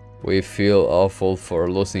 We feel awful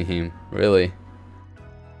for losing him, really.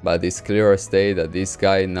 But it's clear as day that this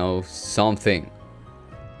guy knows something.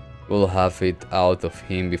 We'll have it out of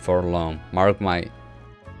him before long. Mark my...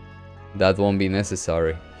 That won't be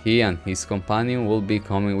necessary. He and his companion will be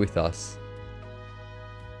coming with us.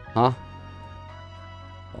 Huh?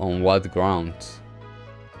 On what grounds?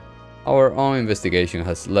 Our own investigation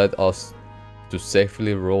has led us to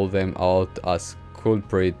safely rule them out as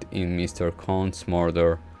culprit in Mr. Khan's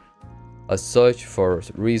murder. As such, for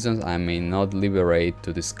reasons I may not liberate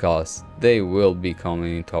to discuss, they will be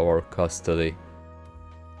coming into our custody.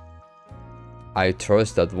 I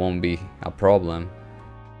trust that won't be a problem.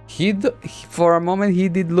 For a moment he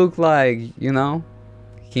did look like, you know,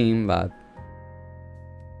 him, but...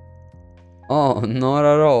 Oh, not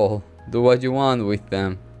at all. Do what you want with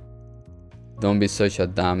them. Don't be such a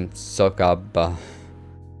damn suck-up, but...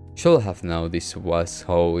 Should have known this was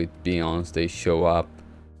how it be once they show up.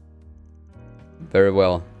 Very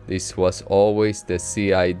well, this was always the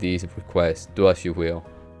CID's request, do as you will.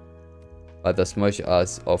 But as much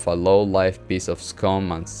as of a low-life piece of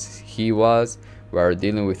scum as he was, we are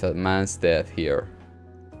dealing with a man's death here.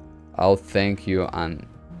 I'll thank you and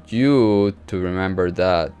you to remember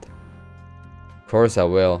that. Of course I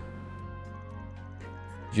will.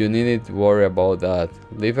 You needn't worry about that.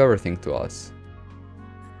 Leave everything to us.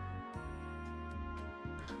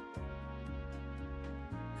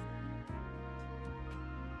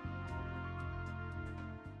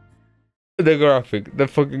 The graphic, the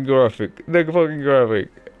fucking graphic, the fucking graphic.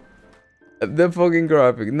 The fucking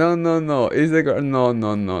graphic. No, no, no. Is the no,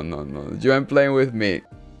 no, no, no, no. You ain't playing with me.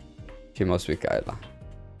 She must be Kyla.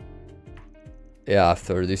 Yeah,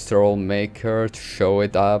 after this troublemaker to show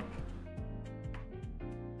it up.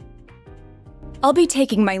 I'll be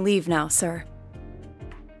taking my leave now, sir.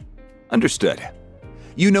 Understood.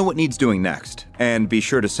 You know what needs doing next, and be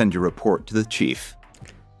sure to send your report to the chief.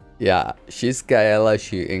 Yeah, she's Kaela.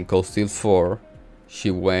 She in Coastal 4. She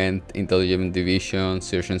went into the Intelligence Division,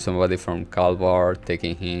 searching somebody from Calvar,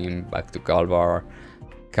 taking him back to Calvar.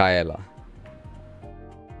 Kaela.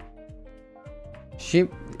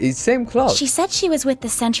 It's same clothes. She said she was with the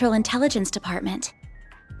Central Intelligence Department.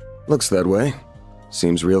 Looks that way.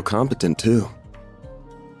 Seems real competent, too.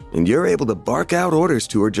 And you're able to bark out orders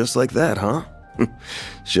to her just like that, huh?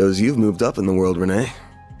 Shows you've moved up in the world, Renee.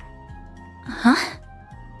 Huh?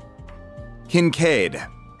 Kincaid,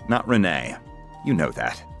 not Renee. You know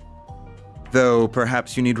that. Though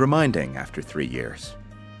perhaps you need reminding after 3 years.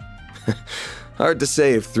 Hard to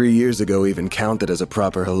say if 3 years ago even counted as a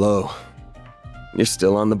proper hello. You're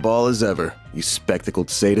still on the ball as ever, you spectacled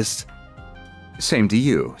sadist. Same to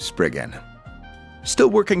you, Spriggan. Still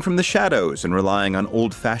working from the shadows and relying on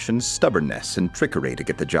old-fashioned stubbornness and trickery to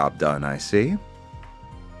get the job done, I see.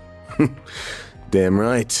 Damn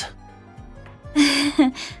right.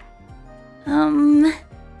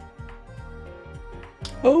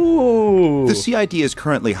 Oh! The CID is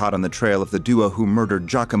currently hot on the trail of the duo who murdered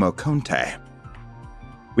Giacomo Conte.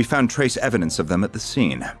 We found trace evidence of them at the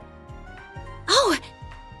scene. Oh!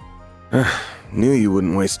 Knew you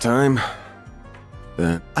wouldn't waste time.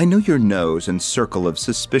 I know your nose and circle of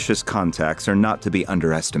suspicious contacts are not to be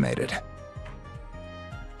underestimated.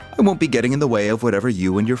 I won't be getting in the way of whatever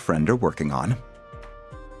you and your friend are working on.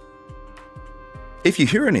 If you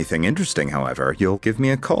hear anything interesting, however, you'll give me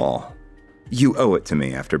a call. You owe it to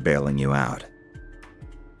me after bailing you out.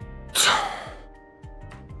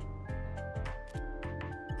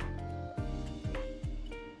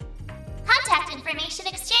 Contact information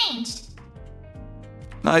exchanged.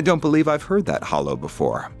 I don't believe I've heard that hollow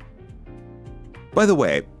before. By the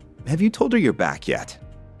way, have you told her you're back yet?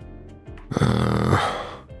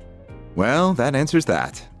 Well, that answers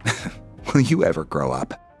that. Will you ever grow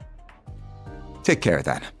up? Take care,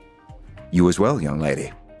 then. You as well, young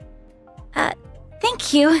lady.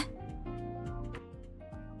 Thank you.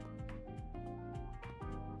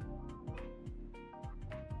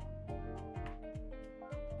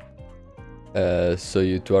 So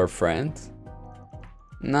you two are friends?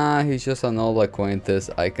 Nah, he's just an old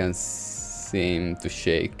acquaintance I can seem to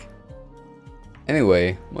shake.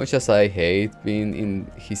 Anyway, much as I hate being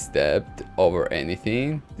in his debt over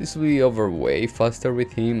anything, this will be over way faster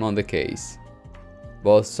with him on the case.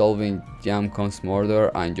 Both solving Giacomo's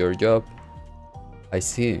murder and your job. I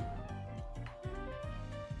see.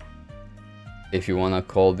 If you wanna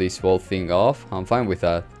call this whole thing off, I'm fine with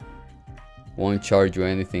that. Won't charge you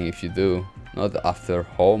anything if you do, not after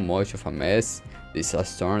how much of a mess this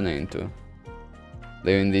has turned into.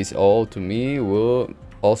 Leaving this all to me will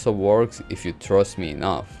also work if you trust me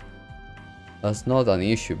enough. That's not an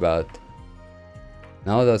issue, but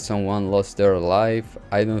now that someone lost their life,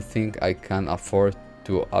 I don't think I can afford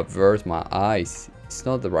to avert my eyes. It's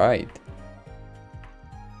not right.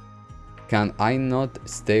 Can I not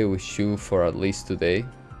stay with you for at least today?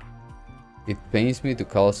 It pains me to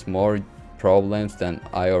cause more problems than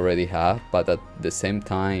I already have, but at the same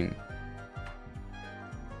time,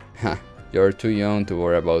 you're too young to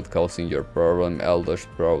worry about causing your elders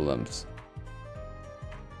problems.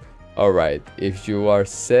 Alright, if you are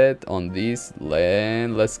set on this,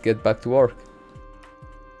 then let's get back to work.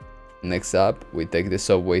 Next up, we take the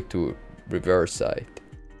subway to Riverside.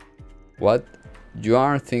 What? You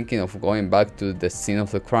aren't thinking of going back to the scene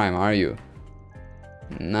of the crime, are you?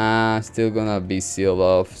 Nah, still gonna be sealed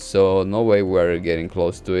off, so no way we're getting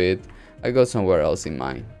close to it. I got somewhere else in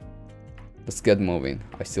mind. Let's get moving.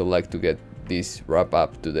 I still like to get this wrap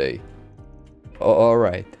up today.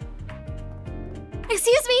 Alright.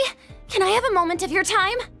 Excuse me? Can I have a moment of your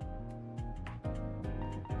time?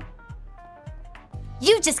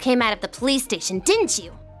 You just came out of the police station, didn't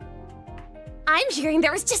you? I'm hearing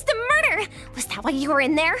there was just a murder. Was that why you were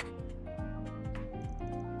in there?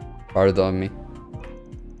 Pardon me.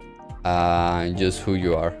 Just who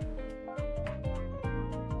you are.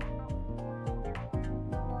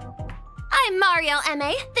 I'm Mariel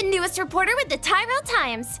M.A., the newest reporter with the Tyrell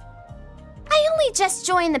Times. I only just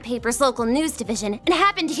joined the paper's local news division and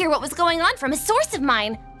happened to hear what was going on from a source of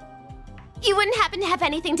mine. You wouldn't happen to have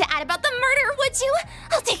anything to add about the murder, would you?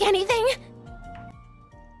 I'll take anything.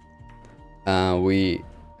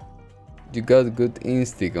 You got good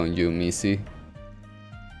instinct on you, Missy.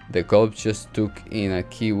 The cops just took in a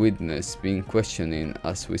key witness being questioning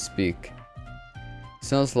as we speak.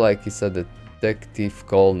 Sounds like it's a detective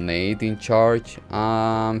called Nate in charge.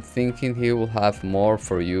 I'm thinking he will have more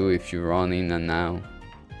for you if you run in and now.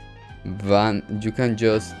 Van, you can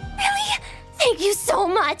just... Really? Thank you so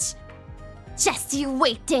much! Just you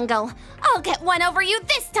wait, Dingle. I'll get one over you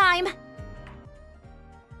this time!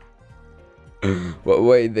 But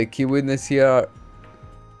wait, the key witness here are...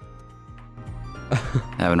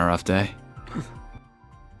 Having a rough day?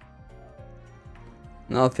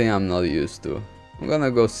 Nothing I'm not used to. I'm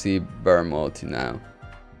gonna go see Bermoti now.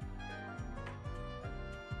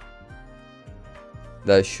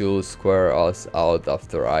 That should square us out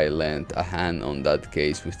after I lent a hand on that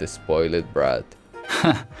case with the spoiled brat.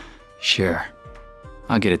 Sure.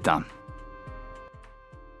 I'll get it done.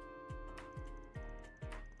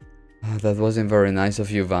 That wasn't very nice of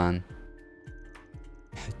you, Van.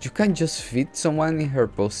 You can't just feed someone in her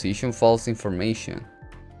position false information.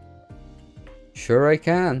 Sure I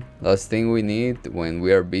can. Last thing we need when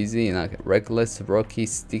we are busy in a reckless Rocky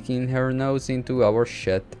sticking her nose into our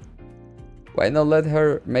shit. Why not let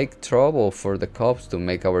her make trouble for the cops to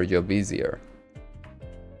make our job easier?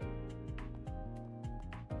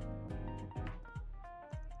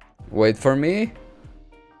 Wait for me?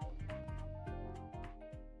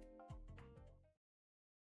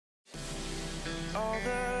 All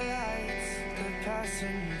the lights, they're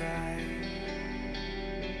passing by,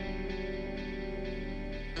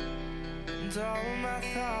 and all my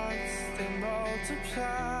thoughts, they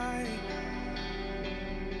multiply.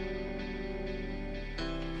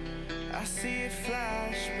 I see it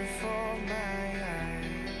flash before my eyes.